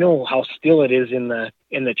 yards, and you know how still it is in the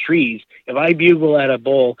trees, if I bugle at a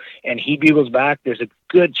bull and he bugles back, there's a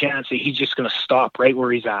good chance that he's just going to stop right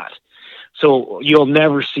where he's at. So you'll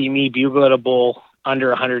never see me bugle at a bull under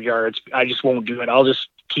 100 yards. I just won't do it. I'll just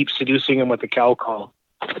keep seducing him with a cow call.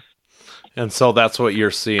 And so that's what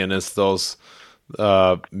you're seeing is those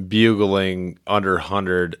bugling under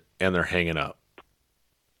 100 and they're hanging up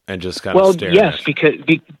and just kind of staring. Yes, because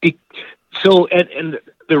and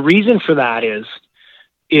the reason for that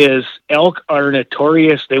is elk are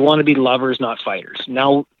notorious. They want to be lovers, not fighters.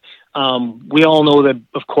 Now, we all know that,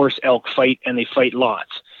 of course, elk fight, and they fight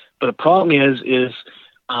lots. But the problem is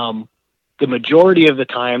the majority of the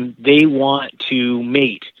time they want to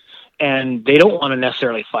mate, and they don't want to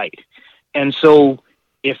necessarily fight. And so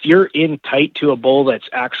if you're in tight to a bull that's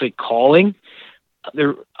actually calling,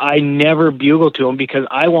 I never bugle to them because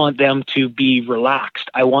I want them to be relaxed.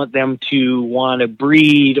 I want them to want to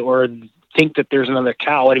breed or think that there's another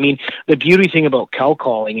cow. And I mean, the beauty thing about cow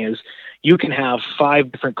calling is you can have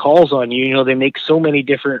 5 different calls on you. You know, they make so many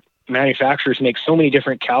different manufacturers make so many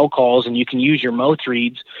different cow calls, and you can use your mouth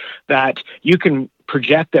reads that you can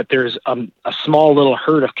project that there's a small little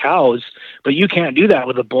herd of cows, but you can't do that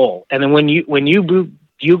with a bull. And then when you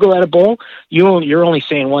bugle at a bull, you're only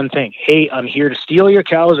saying one thing: hey, I'm here to steal your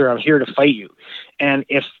cows, or I'm here to fight you. And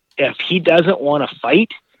if he doesn't want to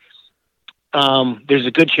fight, there's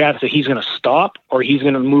a good chance that he's going to stop or he's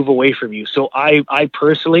going to move away from you. So I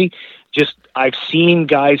personally I've seen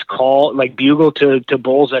guys call, like, bugle to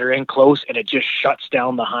bulls that are in close, and it just shuts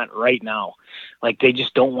down the hunt right now. Like, they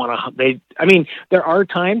just don't want to, I mean, there are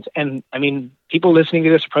times, and I mean, people listening to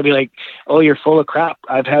this are probably like, oh, you're full of crap.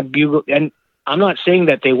 I've had bugle, and I'm not saying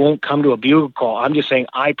that they won't come to a bugle call. I'm just saying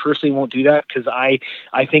I personally won't do that because I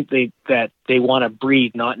think that they want to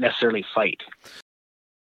breed, not necessarily fight.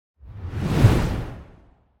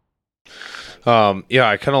 Yeah,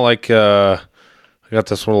 I kind of like, I got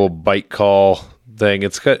this little bite call thing.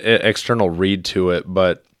 It's got an external read to it,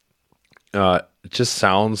 but it just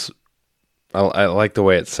sounds, I like the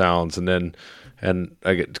way it sounds. And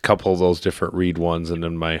I get a couple of those different read ones, and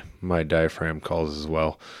then my diaphragm calls as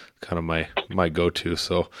well, kind of my go-to.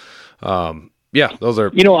 So, yeah, those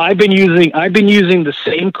are, you know, I've been using the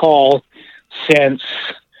same call since,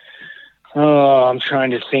 I'm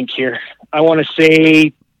trying to think here. I want to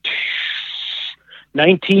say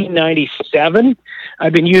 1997.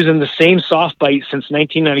 I've been using the same soft bite since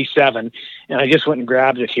 1997, and I just went and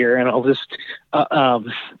grabbed it here, and I'll just, I'm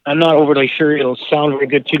not overly sure it'll sound very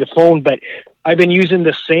good to the phone, but I've been using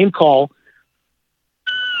the same call,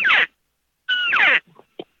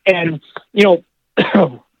 and, you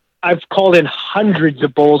know, I've called in hundreds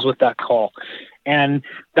of bulls with that call, and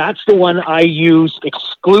that's the one I use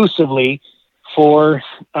exclusively for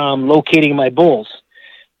locating my bulls.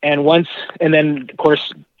 And then of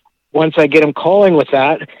course, once I get them calling with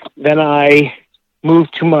that, then I move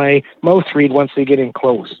to my mouth read once they get in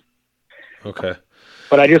close. Okay.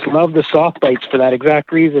 But I just love the soft bites for that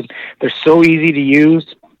exact reason. They're so easy to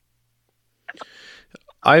use.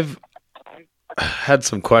 I've had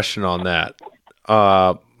some question on that.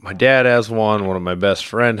 My dad has one. One of my best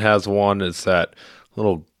friend has one. It's that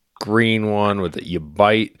little green one with that you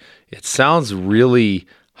bite. It sounds really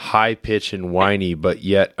high pitch and whiny, but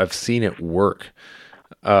yet I've seen it work.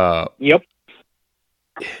 Yep.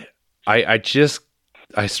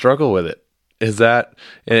 I struggle with it. Is that,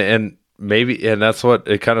 and maybe, and that's what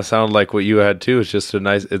it kind of sounded like what you had too. It's just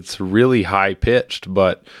it's really high pitched,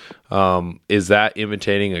 but, is that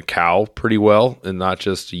imitating a cow pretty well and not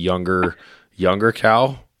just a younger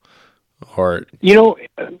cow? Or, you know,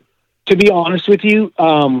 to be honest with you,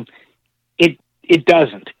 it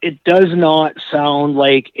doesn't. It does not sound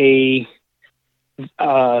like a,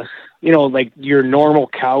 like your normal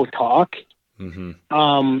cow talk.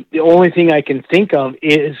 Mm-hmm. The only thing I can think of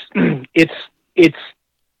is it's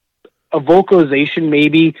a vocalization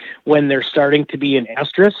maybe when they're starting to be in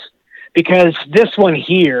estrus, because this one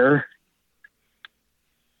here,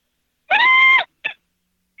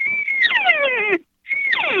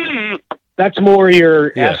 that's more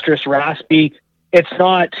your estrus raspy. It's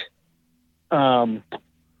not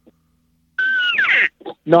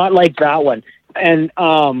like that one. And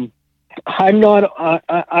I'm not,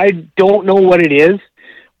 I don't know what it is,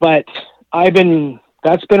 but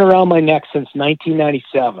that's been around my neck since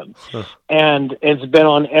 1997. Huh. And it's been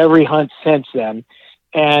on every hunt since then.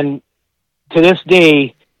 And to this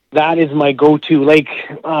day, that is my go-to. Like,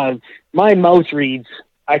 my mouth reads,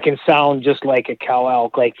 I can sound just like a cow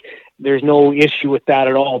elk. Like, there's no issue with that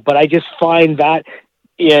at all. But I just find that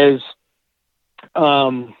is,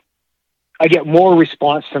 I get more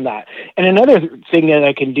response from that. And another thing that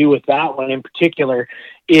I can do with that one in particular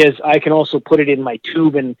is I can also put it in my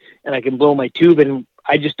tube and I can blow my tube, and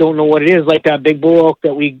I just don't know what it is. Like that big bull elk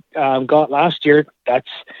that we got last year, that's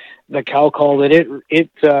the cow call that it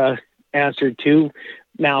answered to.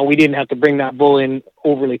 Now, we didn't have to bring that bull in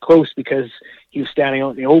overly close because he was standing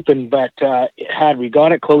out in the open, but had we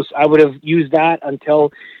got it close, I would have used that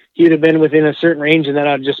until he would have been within a certain range, and then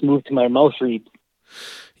I'd just move to my mouth read.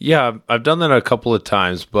 Yeah, I've done that a couple of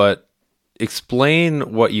times, but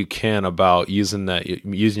explain what you can about using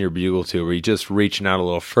your bugle tube. Are you just reaching out a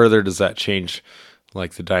little further? Does that change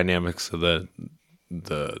like the dynamics of the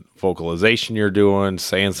vocalization you're doing,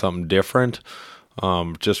 saying something different?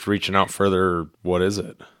 Just reaching out further, what is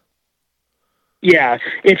it? Yeah,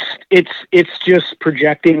 it's just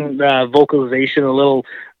projecting vocalization a little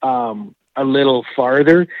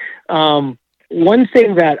farther. One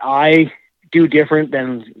thing that I do different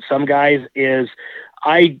than some guys is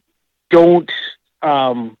I don't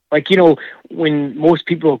like, when most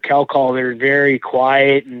people cow call, they're very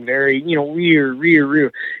quiet and very,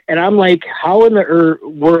 rear. And I'm like, how in the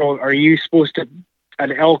world are you supposed to,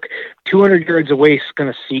 an elk 200 yards away is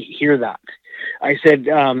going to hear that? I said,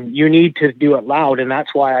 you need to do it loud. And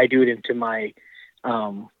that's why I do it into my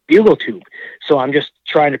bugle tube. So I'm just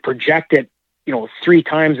trying to project it, 3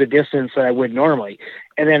 times the distance that I would normally.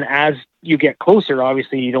 And then as you get closer,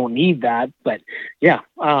 obviously you don't need that, but yeah,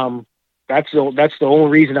 that's the only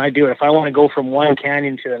reason I do it. If I want to go from one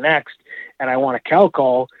canyon to the next and I want a cow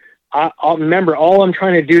call, I'll remember all I'm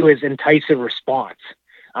trying to do is entice a response.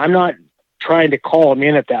 I'm not trying to call them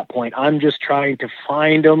in at that point. I'm just trying to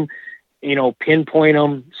find them, pinpoint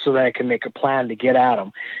them so that I can make a plan to get at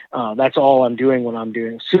them. That's all I'm doing when I'm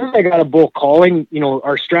doing. As soon as I got a bull calling,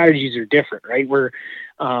 our strategies are different, right? We're,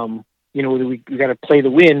 we got to play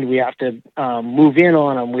the wind. We have to move in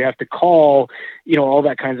on them. We have to call, all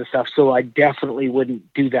that kinds of stuff. So I definitely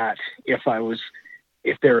wouldn't do that if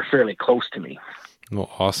they were fairly close to me.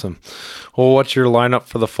 Well, awesome. Well, what's your lineup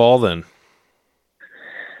for the fall then?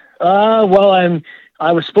 Well,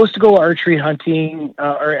 I was supposed to go archery hunting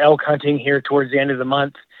or elk hunting here towards the end of the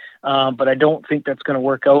month, but I don't think that's going to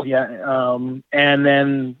work out yet. And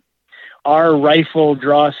then our rifle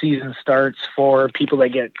draw season starts for people that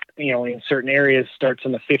get, in certain areas, starts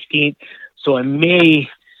on the 15th. So I may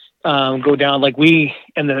go down, like we,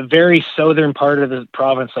 in the very southern part of the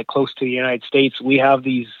province, like close to the United States, we have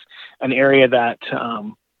an area that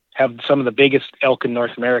have some of the biggest elk in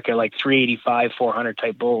North America, like 385, 400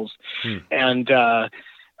 type bulls. And,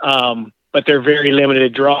 but they're very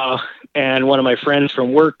limited draw. And one of my friends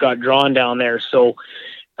from work got drawn down there. So,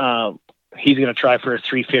 he's going to try for a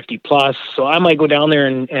 350 plus. So I might go down there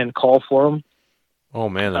and call for him. Oh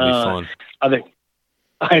man, that'd be fun.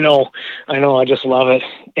 I know. I just love it.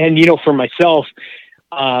 And, for myself,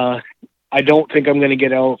 I don't think I'm going to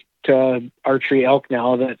get out to archery elk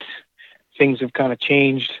now that things have kind of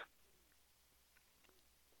changed.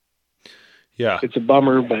 Yeah. It's a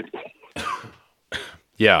bummer, but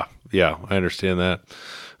yeah, I understand that.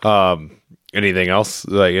 Anything else,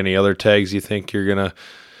 like any other tags you think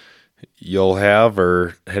you'll have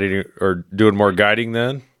or heading or doing more guiding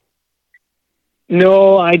then?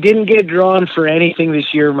 No, I didn't get drawn for anything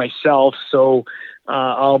this year myself. So,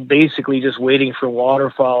 I'll basically just waiting for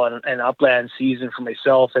waterfowl and upland season for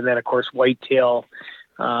myself. And then of course, whitetail,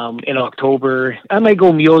 in October. I might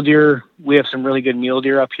go mule deer. We have some really good mule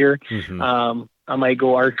deer up here. Mm-hmm. I might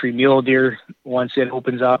go archery mule deer once it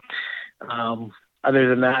opens up. Other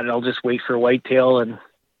than that, I'll just wait for whitetail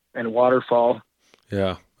and waterfowl.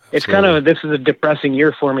 Yeah. It's this is a depressing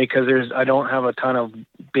year for me because I don't have a ton of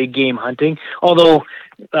big game hunting. Although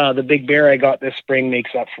the big bear I got this spring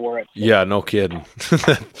makes up for it. Yeah, no kidding.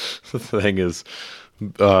 The thing is,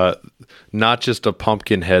 not just a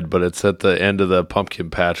pumpkin head, but it's at the end of the pumpkin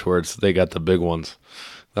patch where they got the big ones.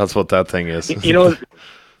 That's what that thing is. You know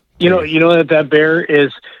that bear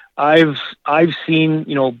is. I've seen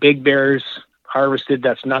big bears harvested.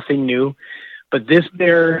 That's nothing new, but this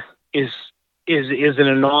bear is an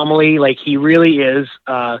anomaly. Like he really is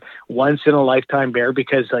once in a lifetime bear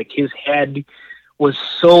because like his head was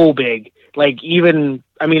so big. Like even,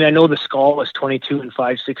 I know the skull was 22 and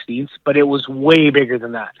 5/16, but it was way bigger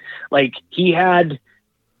than that. Like he had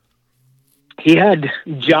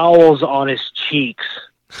jowls on his cheeks.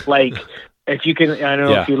 Like if you can, I don't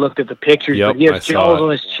know if you looked at the pictures, but he has jowls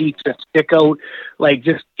on his cheeks that stick out like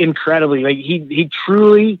just incredibly. Like he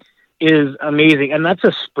truly is amazing. And that's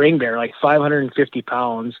a spring bear, like 550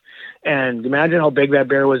 pounds. And imagine how big that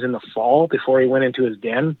bear was in the fall before he went into his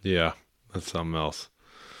den. Yeah, that's something else.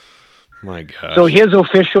 My God. So his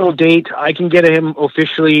official date, I can get him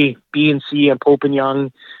officially B&C and Pope and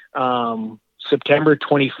Young. September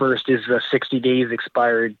 21st is the 60 days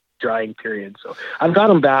expired drying period. So I've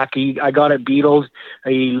got him back. I got it beetled.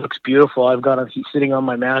 He looks beautiful. I've got him. He's sitting on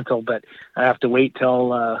my mantle, but I have to wait till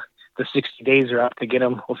the 60 days are up to get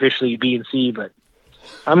him officially B&C. But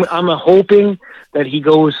I'm hoping that he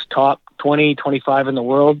goes top 20, 25 in the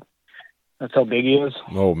world. That's how big he is.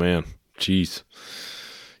 Oh man, jeez.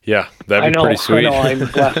 Yeah, that'd be pretty sweet. I know,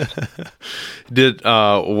 I'm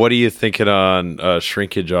blessed. What are you thinking on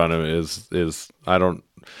shrinkage on him? Is I don't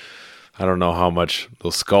know how much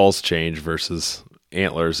those skulls change versus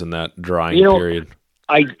antlers in that drying period.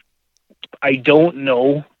 I don't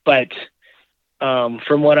know, but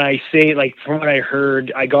from what I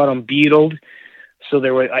heard, I got him beetled.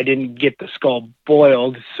 I didn't get the skull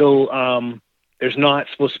boiled. So there's not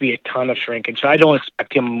supposed to be a ton of shrinkage. So I don't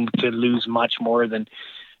expect him to lose much more than,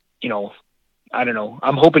 I don't know.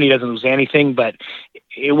 I'm hoping he doesn't lose anything, but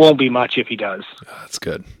it won't be much if he does. That's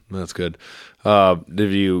good.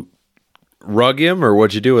 Did you rug him, or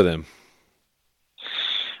what'd you do with him?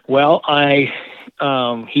 Well,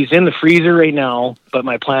 he's in the freezer right now, but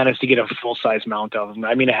my plan is to get a full-size mount of him.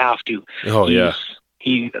 I mean, I have to. Oh, yeah.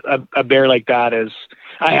 A bear like that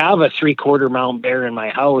I have a 3/4 mount bear in my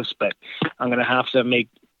house, but I'm going to have to make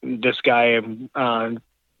this guy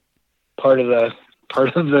part of the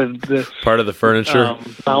furniture.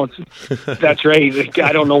 Mount. That's right.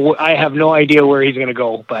 I don't know. I have no idea where he's going to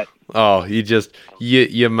go, but. Oh,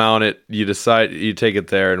 you mount it, you decide, you take it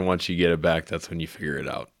there, and once you get it back, that's when you figure it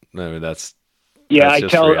out. I mean, I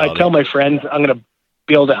tell my friends I'm going to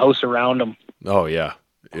build a house around them. Oh yeah,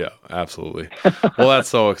 absolutely. Well, that's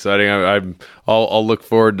so exciting. I'll look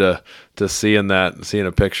forward to seeing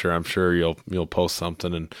a picture. I'm sure you'll post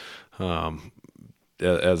something, and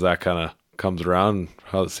as that kind of comes around,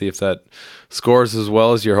 I'll see if that scores as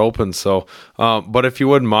well as you're hoping. So, but if you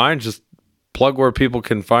wouldn't mind, just plug where people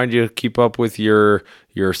can find you, keep up with your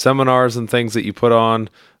seminars and things that you put on,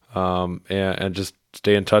 and just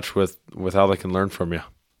stay in touch with how they can learn from you.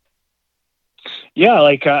 Yeah,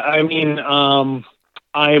 I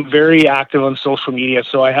am very active on social media,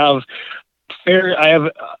 so I have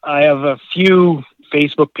a few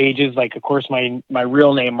Facebook pages. Like, of course, my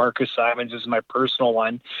real name, Muc Simons, is my personal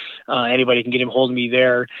one. Anybody can get hold of me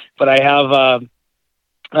there. But I have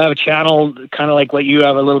a channel, kind of like what you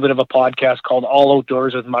have, a little bit of a podcast called All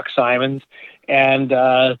Outdoors with Muc Simons. And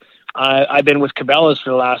I've been with Cabela's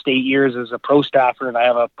for the last 8 years as a pro staffer, and I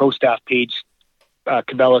have a pro staff page,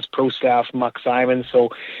 Cabela's Pro Staff Muc Simons.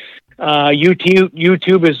 So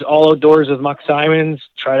YouTube is All Outdoors with Muc Simons.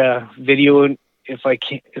 Try to video it if I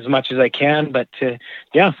can, as much as I can. But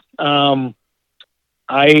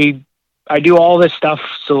I do all this stuff,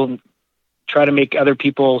 so try to make other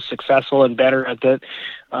people successful and better at it.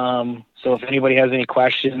 So if anybody has any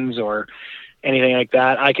questions or anything like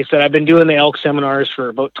that, like I said, I've been doing the elk seminars for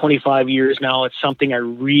about 25 years now. It's something I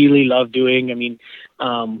really love doing. I mean,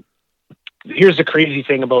 here's the crazy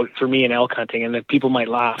thing for me in elk hunting, and that people might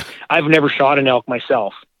laugh. I've never shot an elk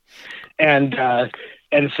myself. And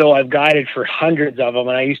so I've guided for hundreds of them,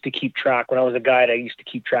 and I used to keep track. When I was a guide, I used to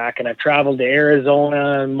keep track, and I've traveled to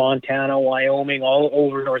Arizona, Montana, Wyoming, all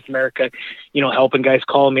over North America, helping guys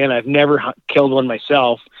call them in. I've never killed one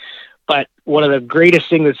myself, but one of the greatest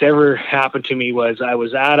things that's ever happened to me was I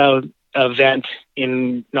was at an event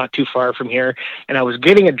in not too far from here, and I was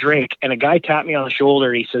getting a drink, and a guy tapped me on the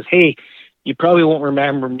shoulder. He says, "Hey, you probably won't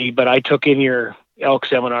remember me, but I took in your elk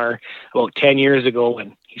seminar about 10 years ago,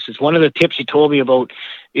 and he says, one of the tips you told me about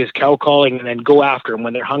is cow calling, and then go after them.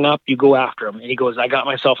 When they're hung up, you go after them." And he goes, "I got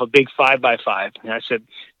myself a big 5x5. And I said,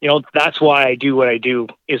 that's why I do what I do,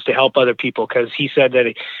 is to help other people. Because he said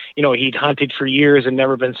that, he'd hunted for years and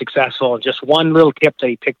never been successful. And just one little tip that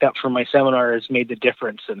he picked up from my seminar has made the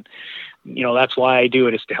difference. And, that's why I do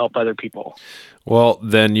it, is to help other people. Well,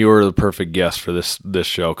 then you are the perfect guest for this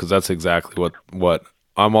show, because that's exactly what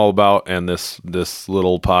I'm all about, and this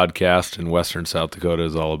little podcast in Western South Dakota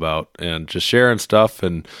is all about, and just sharing stuff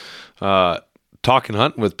and talking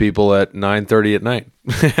hunting with people at 9:30 at night.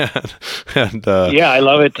 and I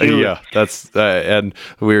love it too. Yeah, that's and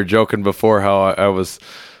we were joking before how I was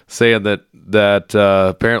saying that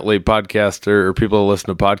apparently podcaster or people who listen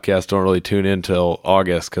to podcasts don't really tune in till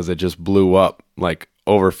August, because it just blew up like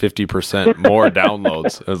over 50% more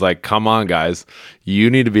downloads. It was like, come on, guys, you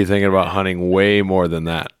need to be thinking about hunting way more than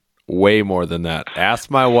that. Ask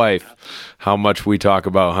my wife how much we talk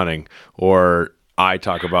about hunting, or I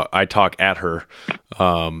talk at her,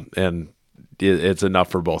 and it's enough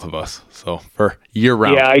for both of us. So for year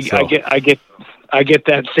round. Yeah, I get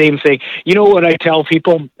that same thing. You know what I tell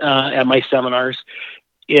people at my seminars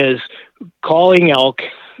is calling elk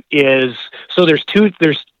is, so there's two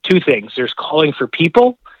things. There's calling for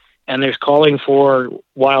people, and there's calling for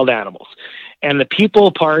wild animals. And the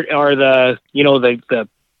people part are the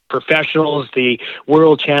professionals, the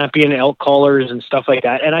world champion elk callers and stuff like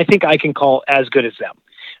that. And I think I can call as good as them.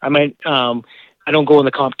 I might, I don't go in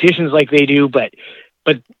the competitions like they do, but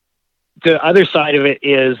the other side of it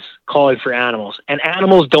is calling for animals, and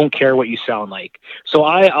animals don't care what you sound like. So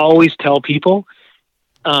I always tell people,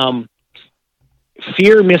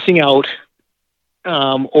 fear missing out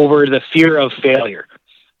over the fear of failure.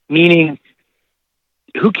 Meaning,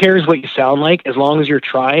 who cares what you sound like as long as you're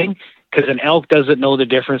trying? Because an elk doesn't know the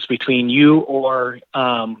difference between you or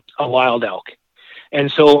a wild elk.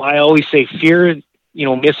 And so I always say, fear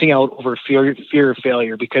missing out over fear of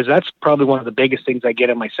failure, because that's probably one of the biggest things I get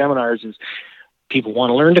in my seminars is people want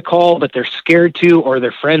to learn to call, but they're scared to, or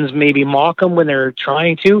their friends maybe mock them when they're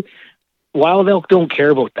trying to. Wild elk don't care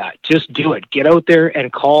about that. Just do it. Get out there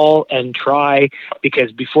and call and try,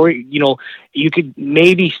 because before, you could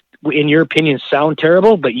maybe, in your opinion, sound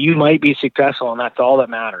terrible, but you might be successful, and that's all that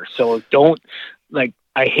matters. So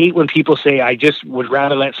I hate when people say, I just would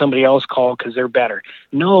rather let somebody else call because they're better.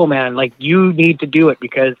 No, man, you need to do it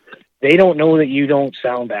because they don't know that you don't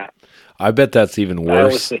sound bad. I bet that's even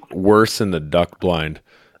worse in the duck blind.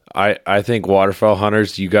 I think waterfowl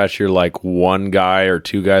hunters, you got your one guy or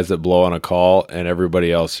two guys that blow on a call, and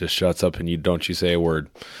everybody else just shuts up, and don't you say a word.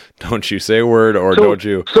 Don't you say a word, or don't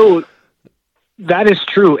you? So that is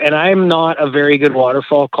true, and I'm not a very good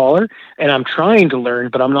waterfowl caller, and I'm trying to learn,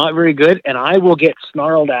 but I'm not very good, and I will get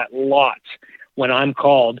snarled at lots when I'm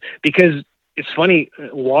called, because it's funny,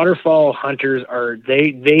 waterfowl hunters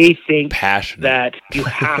they think passionate that you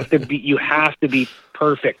have to be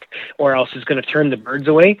perfect, or else it's going to turn the birds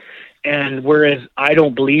away. And whereas I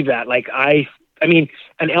don't believe that. I mean,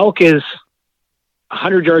 an elk is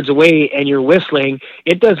 100 yards away and you're whistling,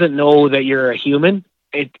 it doesn't know that you're a human.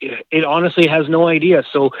 It honestly has no idea.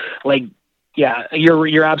 So yeah,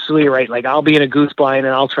 you're absolutely right. I'll be in a goose blind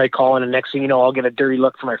and I'll try calling, and next thing you know, I'll get a dirty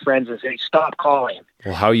look from my friends and say, stop calling.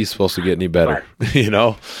 Well, how are you supposed to get any better?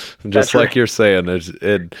 Just right. You're saying,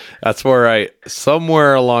 that's where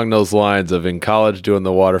somewhere along those lines of in college doing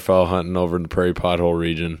the waterfowl hunting over in the Prairie Pothole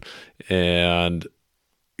region and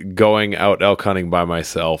going out elk hunting by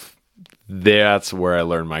myself. That's where I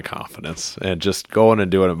learned my confidence, and just going and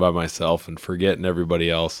doing it by myself and forgetting everybody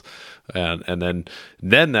else. And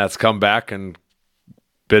then that's come back and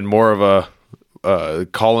been more of a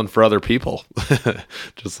calling for other people,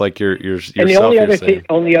 just like yourself. And the only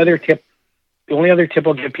other tip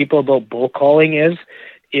I'll give people about bull calling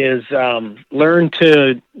is learn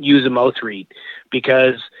to use a mouth reed,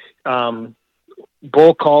 because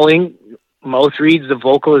bull calling mouth reads, the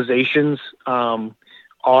vocalizations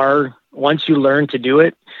are, once you learn to do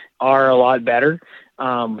it, are a lot better.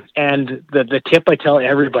 And the tip I tell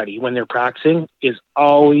everybody when they're practicing is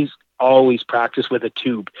always practice with a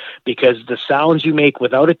tube, because the sounds you make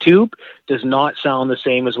without a tube does not sound the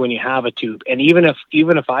same as when you have a tube. And even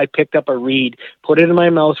if I picked up a reed, put it in my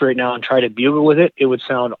mouth right now and try to bugle with it, it would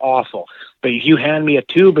sound awful. But if you hand me a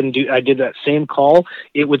tube and I did that same call,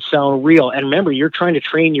 it would sound real. And remember, you're trying to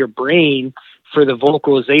train your brain for the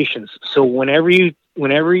vocalizations. So whenever you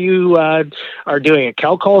are doing it,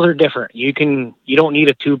 cow calls are different. You don't need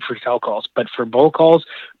a tube for cow calls, but for bull calls,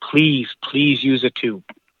 please use a tube.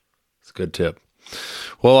 It's a good tip.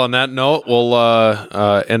 Well, on that note, we'll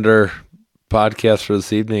end our podcast for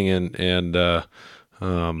this evening and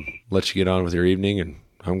let you get on with your evening, and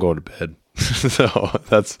I'm going to bed. So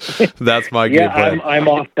that's my game plan. I'm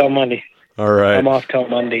off till Monday. All right. I'm off till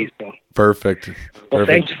Monday. So. Perfect. Well,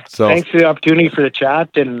 thanks for the opportunity for the chat.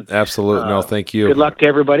 And absolutely. No, thank you. Good luck to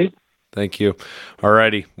everybody. Thank you. All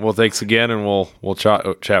righty. Well, thanks again, and we'll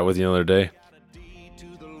chat with you another day.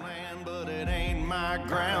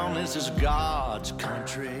 This is God's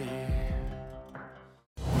country.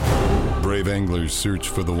 Brave anglers search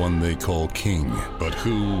for the one they call king, but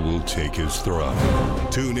who will take his throne?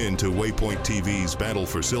 Tune in to Waypoint TV's Battle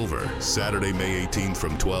for Silver, Saturday, May 18th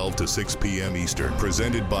from 12 to 6 p.m. Eastern,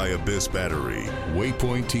 presented by Abyss Battery.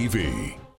 Waypoint TV.